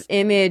Wild that sort West. of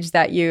image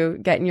that you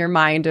get in your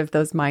mind of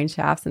those mine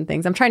shafts and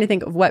things. I'm trying to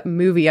think of what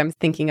movie I'm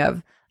thinking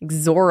of, like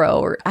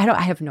Zorro, or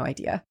I have no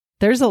idea.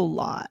 There's a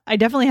lot. I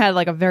definitely had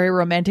like a very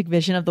romantic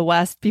vision of the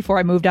West before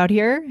I moved out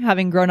here,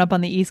 having grown up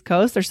on the East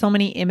Coast. There's so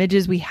many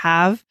images we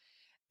have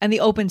and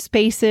the open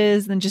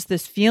spaces and just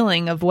this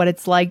feeling of what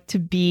it's like to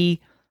be.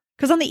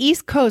 Because on the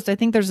East Coast, I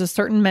think there's a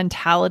certain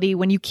mentality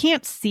when you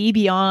can't see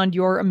beyond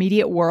your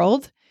immediate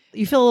world,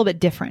 you feel a little bit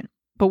different.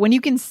 But when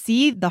you can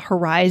see the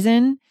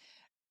horizon,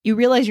 you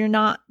realize you're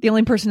not the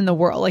only person in the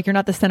world. Like you're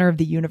not the center of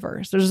the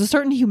universe. There's a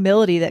certain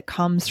humility that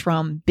comes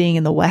from being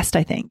in the West,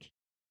 I think.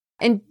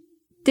 And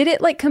did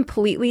it like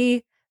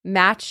completely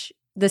match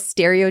the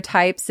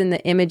stereotypes and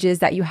the images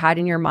that you had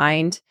in your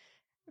mind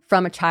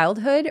from a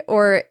childhood?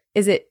 Or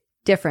is it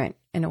different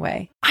in a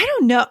way? I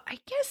don't know. I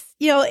guess,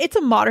 it's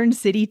a modern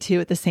city too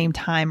at the same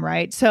time,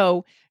 right?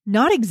 So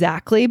not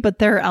exactly, but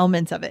there are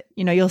elements of it.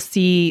 You'll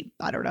see,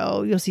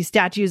 you'll see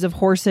statues of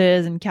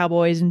horses and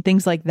cowboys and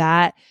things like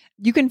that.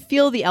 You can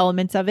feel the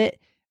elements of it,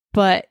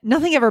 but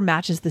nothing ever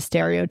matches the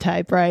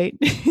stereotype, right?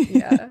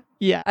 Yeah.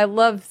 Yeah. I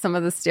love some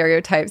of the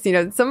stereotypes.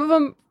 Some of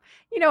them,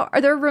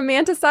 are they're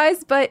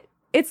romanticized, but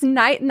it's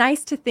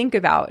nice to think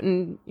about.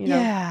 And,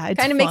 it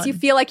kind of makes you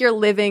feel like you're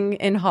living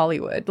in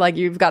Hollywood. Like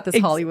you've got this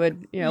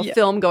Hollywood,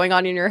 film going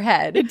on in your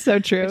head. It's so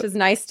true. Which is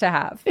nice to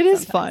have. It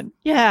is fun.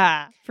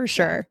 Yeah, for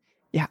sure.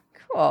 Yeah.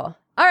 Cool.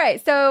 All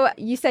right. So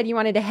you said you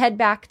wanted to head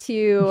back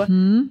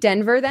to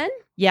Denver then?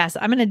 Yes.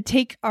 I'm going to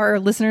take your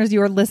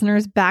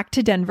listeners back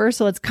to Denver.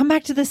 So let's come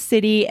back to the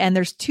city. And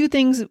there's 2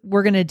 things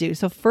we're going to do.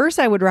 So first,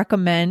 I would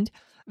recommend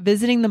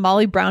visiting the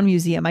Molly Brown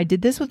Museum. I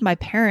did this with my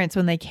parents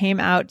when they came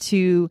out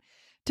to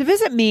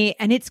visit me.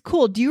 And it's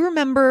cool. Do you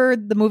remember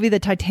the movie The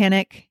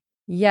Titanic?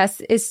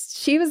 Yes.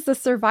 She was the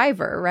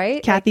survivor,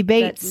 right? Kathy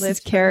Bates'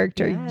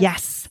 character.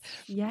 Yes.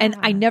 Yeah. And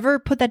I never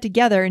put that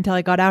together until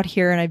I got out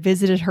here and I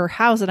visited her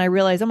house and I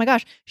realized, oh my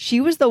gosh,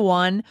 she was the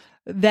one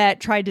that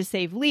tried to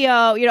save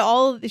Leo.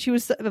 She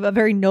was a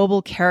very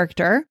noble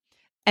character.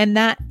 And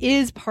that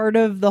is part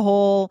of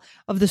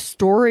the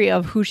story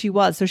of who she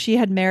was. So she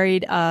had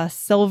married a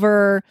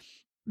silver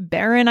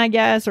baron, I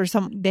guess,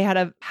 they had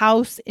a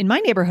house in my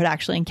neighborhood,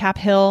 actually, in Cap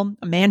Hill,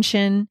 a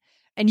mansion.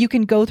 And you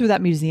can go through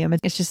that museum.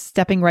 It's just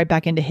stepping right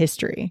back into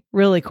history.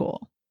 Really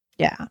cool.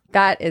 Yeah.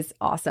 That is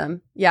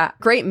awesome. Yeah.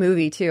 Great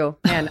movie too.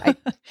 And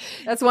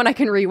that's one I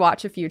can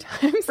rewatch a few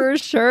times. For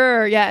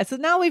sure. Yeah. So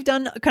now we've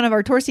done kind of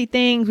our touristy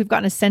things. We've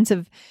gotten a sense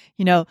of,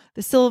 the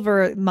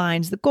silver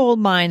mines, the gold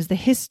mines, the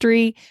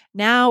history.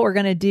 Now we're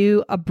going to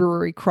do a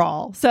brewery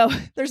crawl. So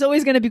there's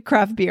always going to be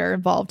craft beer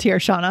involved here,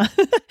 Shauna.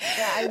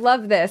 Yeah, I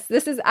love this.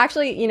 This is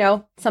actually,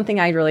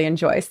 something I really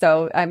enjoy.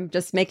 So I'm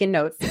just making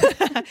notes.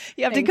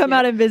 You have to come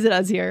out and visit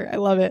us here. I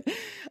love it.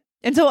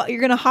 And so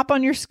you're going to hop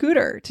on your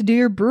scooter to do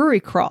your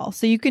brewery crawl.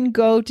 So you can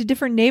go to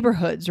different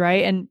neighborhoods,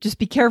 right? And just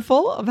be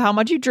careful of how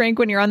much you drink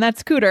when you're on that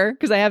scooter,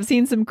 because I have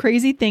seen some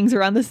crazy things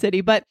around the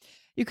city. But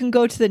you can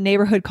go to the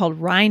neighborhood called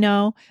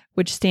Rhino,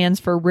 which stands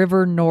for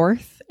River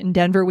North. In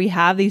Denver, we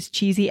have these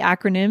cheesy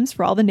acronyms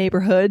for all the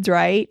neighborhoods,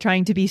 right?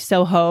 Trying to be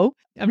Soho.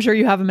 I'm sure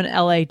you have them in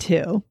LA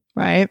too,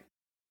 right?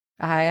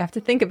 I have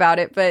to think about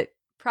it, but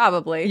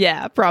probably.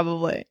 Yeah,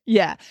 probably.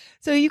 Yeah.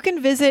 So you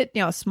can visit,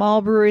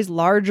 small breweries,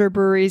 larger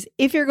breweries.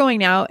 If you're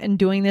going out and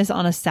doing this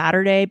on a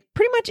Saturday,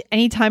 pretty much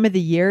any time of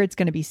the year, it's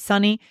going to be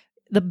sunny.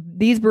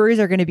 These breweries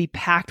are going to be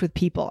packed with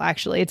people,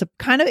 actually.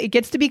 It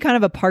gets to be kind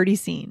of a party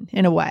scene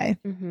in a way.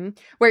 Mm-hmm.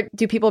 Where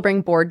do people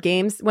bring board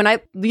games? When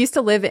I used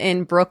to live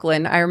in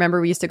Brooklyn, I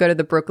remember we used to go to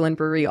the Brooklyn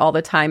Brewery all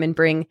the time and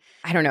bring,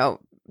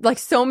 like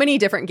so many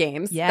different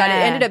games that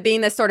it ended up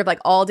being this sort of like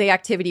all day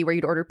activity where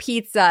you'd order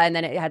pizza and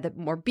then it had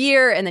more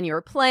beer and then you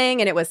were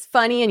playing and it was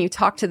funny and you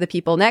talked to the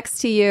people next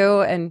to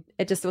you and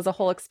it just was a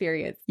whole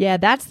experience. Yeah,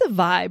 that's the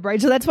vibe, right?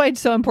 So that's why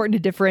it's so important to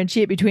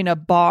differentiate between a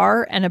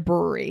bar and a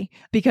brewery,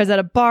 because at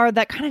a bar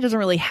that kind of doesn't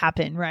really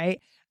happen, right?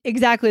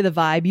 Exactly the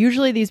vibe.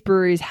 Usually these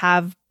breweries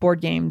have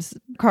board games,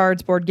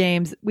 cards, board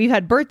games. We've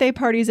had birthday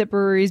parties at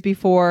breweries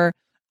before.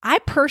 I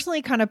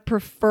personally kind of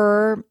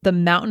prefer the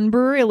Mountain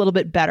Brewery a little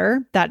bit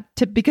better,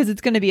 because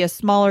it's going to be a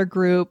smaller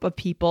group of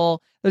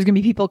people. There's going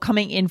to be people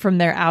coming in from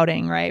their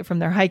outing, right? From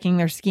their hiking,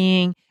 their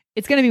skiing.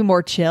 It's going to be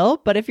more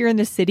chill. But if you're in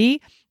the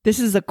city, this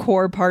is a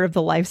core part of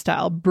the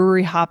lifestyle,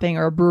 brewery hopping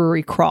or a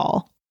brewery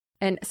crawl.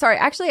 And sorry,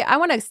 actually, I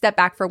want to step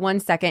back for 1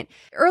 second.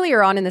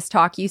 Earlier on in this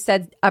talk, you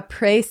said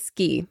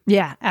après-ski.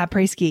 Yeah,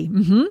 après-ski.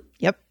 Mm-hmm.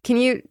 Yep. Can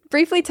you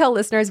briefly tell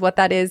listeners what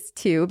that is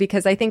too?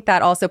 Because I think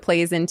that also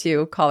plays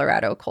into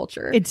Colorado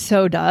culture. It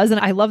so does.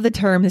 And I love the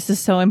term. This is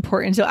so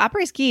important. So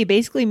après-ski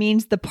basically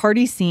means the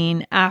party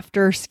scene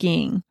after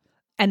skiing.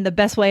 And the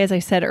best way, as I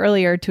said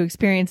earlier, to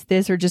experience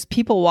this or just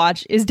people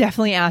watch is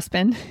definitely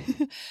Aspen.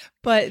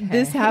 But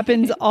this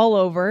happens all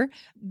over.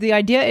 The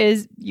idea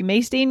is you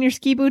may stay in your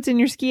ski boots and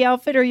your ski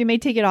outfit, or you may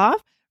take it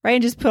off, right?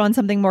 And just put on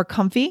something more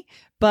comfy.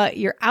 But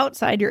you're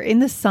outside, you're in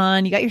the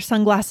sun, you got your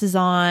sunglasses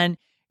on,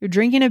 you're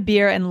drinking a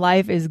beer, and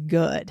life is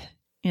good.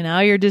 You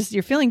know, you're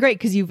feeling great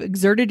because you've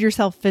exerted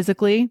yourself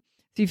physically.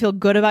 So you feel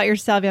good about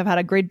yourself. You've had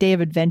a great day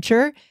of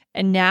adventure.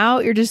 And now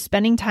you're just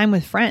spending time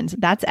with friends.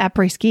 That's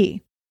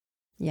après-ski.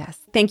 Yes.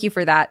 Thank you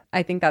for that.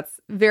 I think that's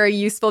very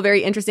useful,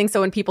 very interesting. So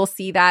when people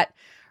see that,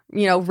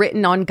 you know,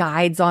 written on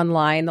guides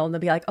online, they'll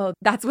be like, oh,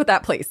 that's what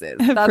that place is.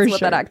 That's what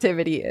that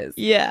activity is.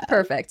 Yeah.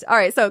 Perfect. All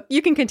right. So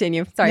you can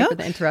continue. Sorry for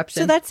the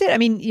interruption. So that's it. I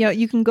mean, you know,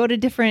 you can go to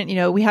different, you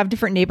know, we have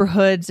different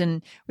neighborhoods,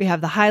 and we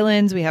have the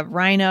Highlands, we have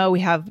Rhino,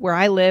 we have where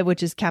I live,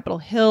 which is Capitol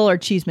Hill or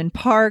Cheeseman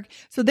Park.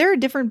 So there are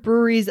different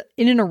breweries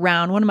in and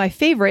around. One of my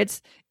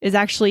favorites is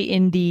actually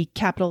in the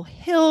Capitol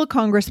Hill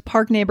Congress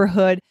Park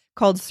neighborhood,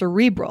 called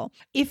Cerebral.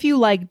 If you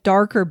like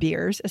darker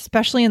beers,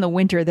 especially in the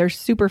winter, they're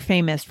super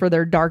famous for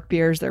their dark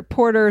beers, their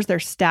porters, their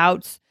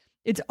stouts.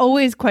 It's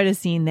always quite a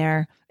scene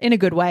there in a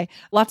good way.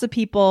 Lots of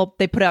people,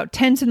 they put out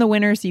tents in the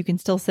winter so you can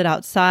still sit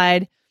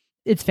outside.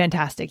 It's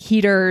fantastic.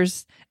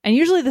 Heaters. And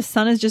usually the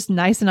sun is just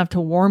nice enough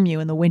to warm you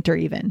in the winter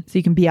even, so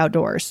you can be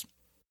outdoors.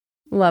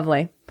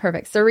 Lovely.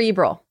 Perfect.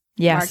 Cerebral.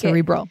 Yeah,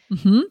 Cerebral.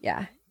 Mm-hmm.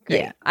 Yeah.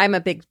 Great. Yeah. I'm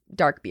a big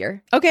dark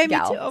beer gal, me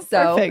too. Oh,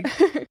 so.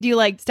 Perfect. Do you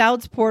like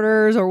stouts,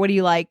 porters, or what do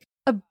you like?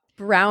 A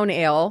brown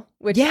ale,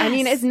 which I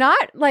mean is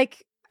not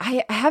like,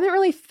 I haven't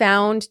really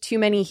found too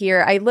many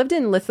here. I lived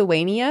in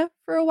Lithuania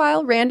for a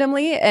while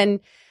randomly, and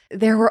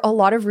there were a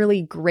lot of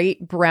really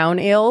great brown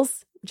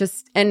ales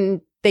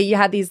and they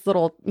had these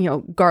little, you know,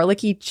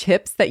 garlicky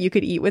chips that you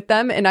could eat with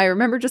them. And I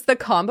remember just the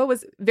combo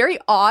was very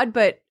odd,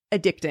 but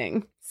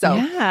addicting. So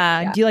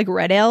yeah. Do you like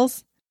red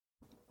ales?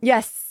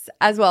 Yes,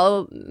 as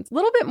well. It's a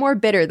little bit more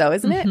bitter though,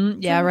 isn't it?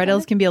 Mm-hmm. Yeah, red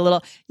ales can be a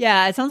little,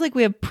 it sounds like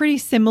we have pretty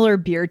similar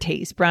beer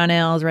taste. Brown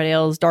ales, red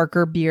ales,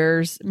 darker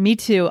beers. Me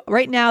too.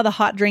 Right now, the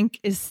hot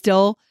drink is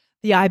still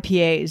the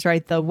IPAs,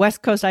 right? The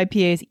West Coast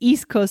IPAs,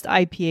 East Coast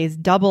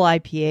IPAs, double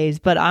IPAs,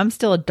 but I'm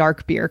still a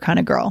dark beer kind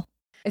of girl.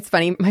 It's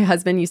funny. My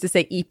husband used to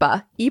say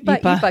IPA,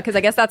 because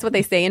I guess that's what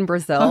they say in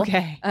Brazil.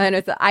 Okay. And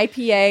it's the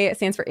IPA. It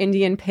stands for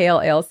Indian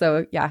Pale Ale.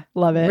 So yeah.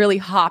 Love it. Really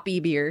hoppy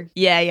beer.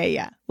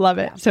 Yeah. Love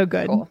it. Yeah. So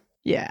good. Cool.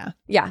 Yeah.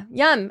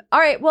 Yum. All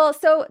right. Well,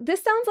 so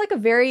this sounds like a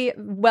very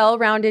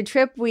well-rounded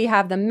trip. We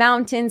have the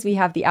mountains, we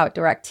have the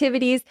outdoor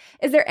activities.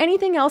 Is there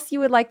anything else you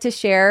would like to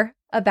share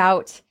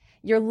about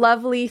your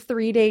lovely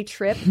 3-day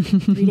trip,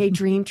 3-day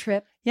dream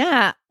trip?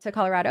 Yeah. To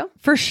Colorado?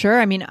 For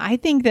sure. I mean, I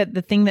think that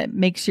the thing that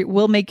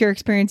will make your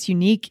experience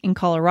unique in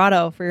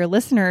Colorado for your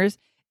listeners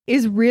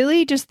is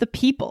really just the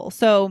people.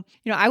 So,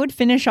 you know, I would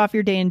finish off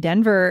your day in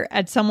Denver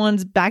at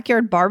someone's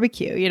backyard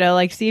barbecue, you know,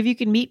 like see if you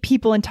can meet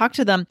people and talk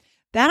to them.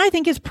 That I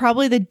think is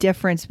probably the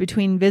difference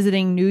between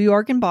visiting New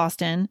York and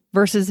Boston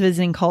versus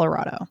visiting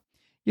Colorado.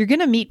 You're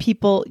going to meet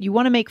people, you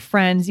want to make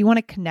friends, you want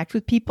to connect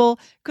with people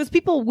because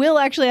people will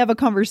actually have a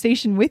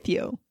conversation with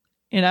you,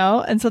 you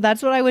know? And so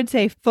that's what I would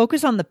say.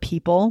 Focus on the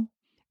people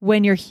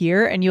when you're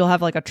here and you'll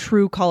have like a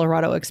true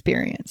Colorado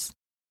experience.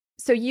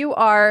 So you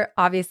are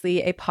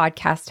obviously a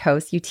podcast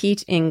host. You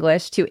teach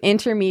English to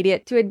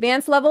intermediate to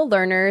advanced level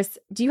learners.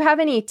 Do you have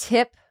any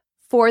tip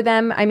for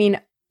them? I mean,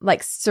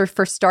 like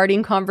for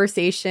starting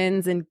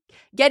conversations and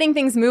getting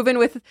things moving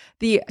with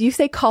do you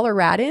say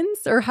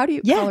Coloradans or how do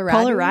you? Yeah,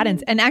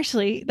 Coloradans. And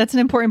actually, that's an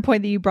important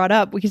point that you brought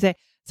up. We could say,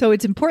 so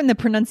it's important the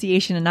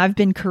pronunciation, and I've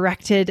been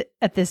corrected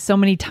at this so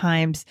many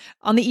times.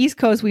 On the East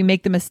Coast, we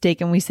make the mistake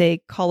and we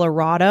say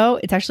Colorado.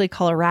 It's actually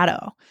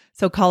Colorado.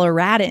 So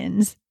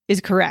Coloradans is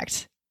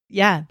correct.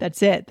 Yeah,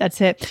 that's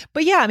it.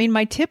 But yeah, I mean,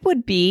 my tip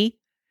would be,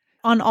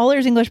 on All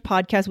Ears English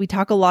podcast, we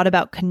talk a lot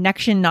about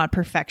connection, not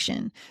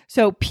perfection.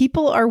 So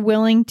people are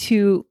willing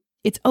to,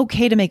 it's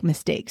okay to make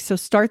mistakes. So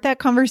start that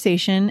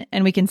conversation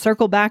and we can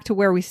circle back to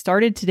where we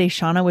started today,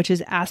 Shauna, which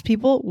is ask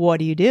people, what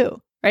do you do?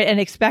 Right? And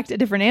expect a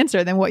different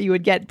answer than what you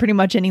would get pretty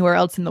much anywhere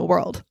else in the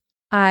world.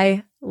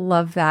 I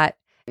love that.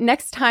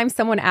 Next time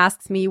someone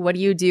asks me, what do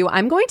you do?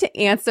 I'm going to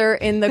answer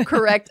in the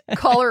correct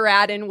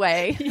Coloradan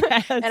way.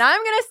 Yes. And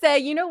I'm going to say,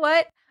 you know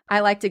what? I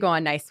like to go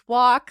on nice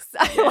walks.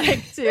 I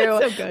like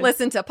to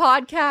listen to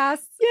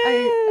podcasts.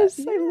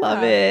 Yes, I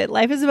love it.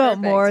 Life is about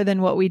more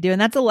than what we do.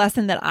 And that's a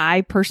lesson that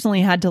I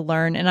personally had to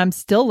learn. And I'm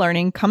still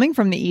learning. Coming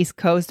from the East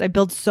Coast, I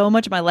build so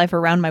much of my life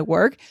around my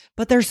work,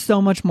 but there's so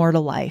much more to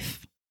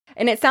life.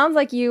 And it sounds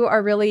like you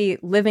are really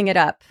living it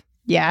up.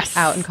 Yes.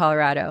 Out in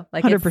Colorado.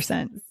 Like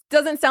 100%.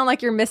 Doesn't sound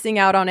like you're missing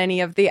out on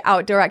any of the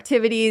outdoor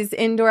activities,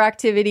 indoor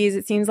activities.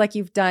 It seems like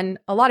you've done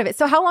a lot of it.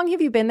 So how long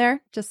have you been there?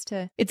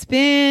 It's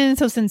been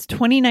since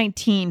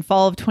 2019,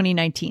 fall of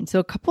 2019. So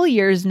a couple of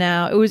years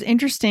now. It was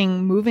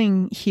interesting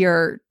moving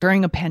here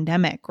during a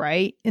pandemic,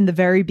 right? In the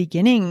very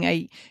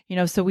beginning,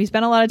 so we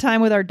spent a lot of time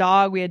with our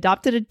dog. We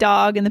adopted a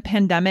dog in the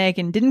pandemic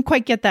and didn't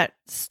quite get that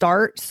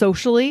start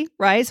socially,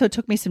 right? So it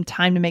took me some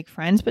time to make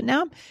friends, but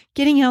now I'm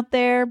getting out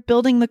there,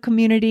 building the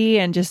community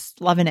and just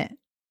loving it.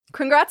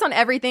 Congrats on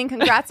everything.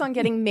 Congrats on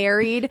getting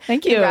married.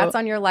 Thank you. Congrats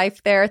on your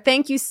life there.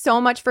 Thank you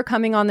so much for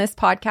coming on this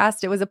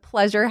podcast. It was a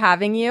pleasure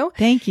having you.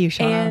 Thank you,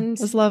 Shauna. And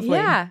it was lovely.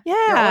 Yeah.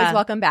 You're always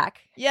welcome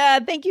back. Yeah.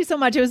 Thank you so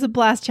much. It was a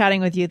blast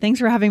chatting with you. Thanks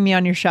for having me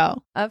on your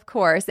show. Of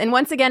course. And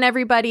once again,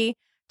 everybody,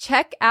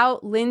 check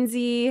out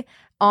Lindsay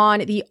on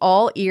the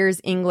All Ears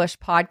English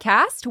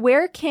podcast.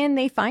 Where can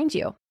they find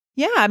you?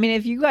 Yeah, I mean,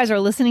 if you guys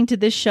are listening to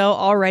this show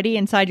already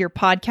inside your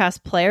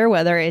podcast player,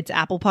 whether it's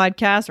Apple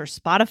Podcasts or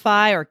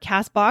Spotify or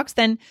CastBox,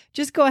 then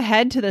just go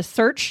ahead to the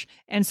search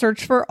and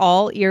search for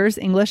All Ears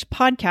English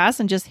Podcast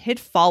and just hit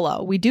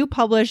follow. We do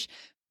publish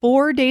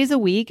 4 days a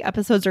week.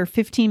 Episodes are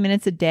 15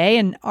 minutes a day.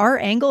 And our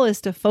angle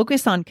is to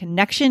focus on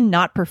connection,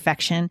 not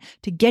perfection,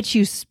 to get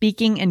you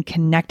speaking and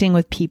connecting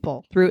with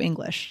people through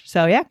English.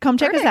 So yeah, come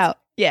check us out.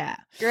 Yeah.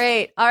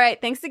 Great. All right.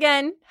 Thanks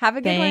again. Have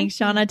a good one. Thanks,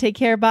 Shauna. Take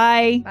care.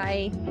 Bye.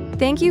 Bye.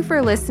 Thank you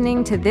for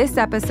listening to this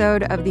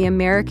episode of the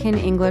American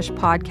English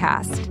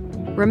Podcast.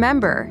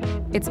 Remember,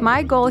 it's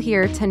my goal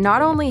here to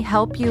not only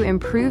help you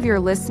improve your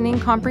listening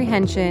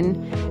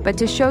comprehension, but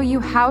to show you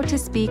how to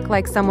speak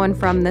like someone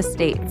from the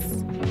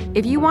States.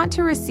 If you want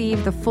to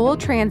receive the full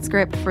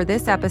transcript for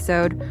this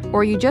episode,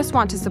 or you just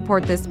want to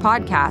support this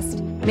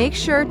podcast, make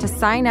sure to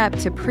sign up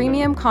to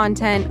premium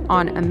content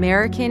on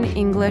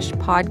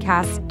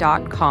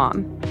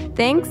AmericanEnglishPodcast.com.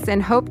 Thanks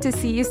and hope to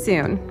see you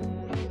soon.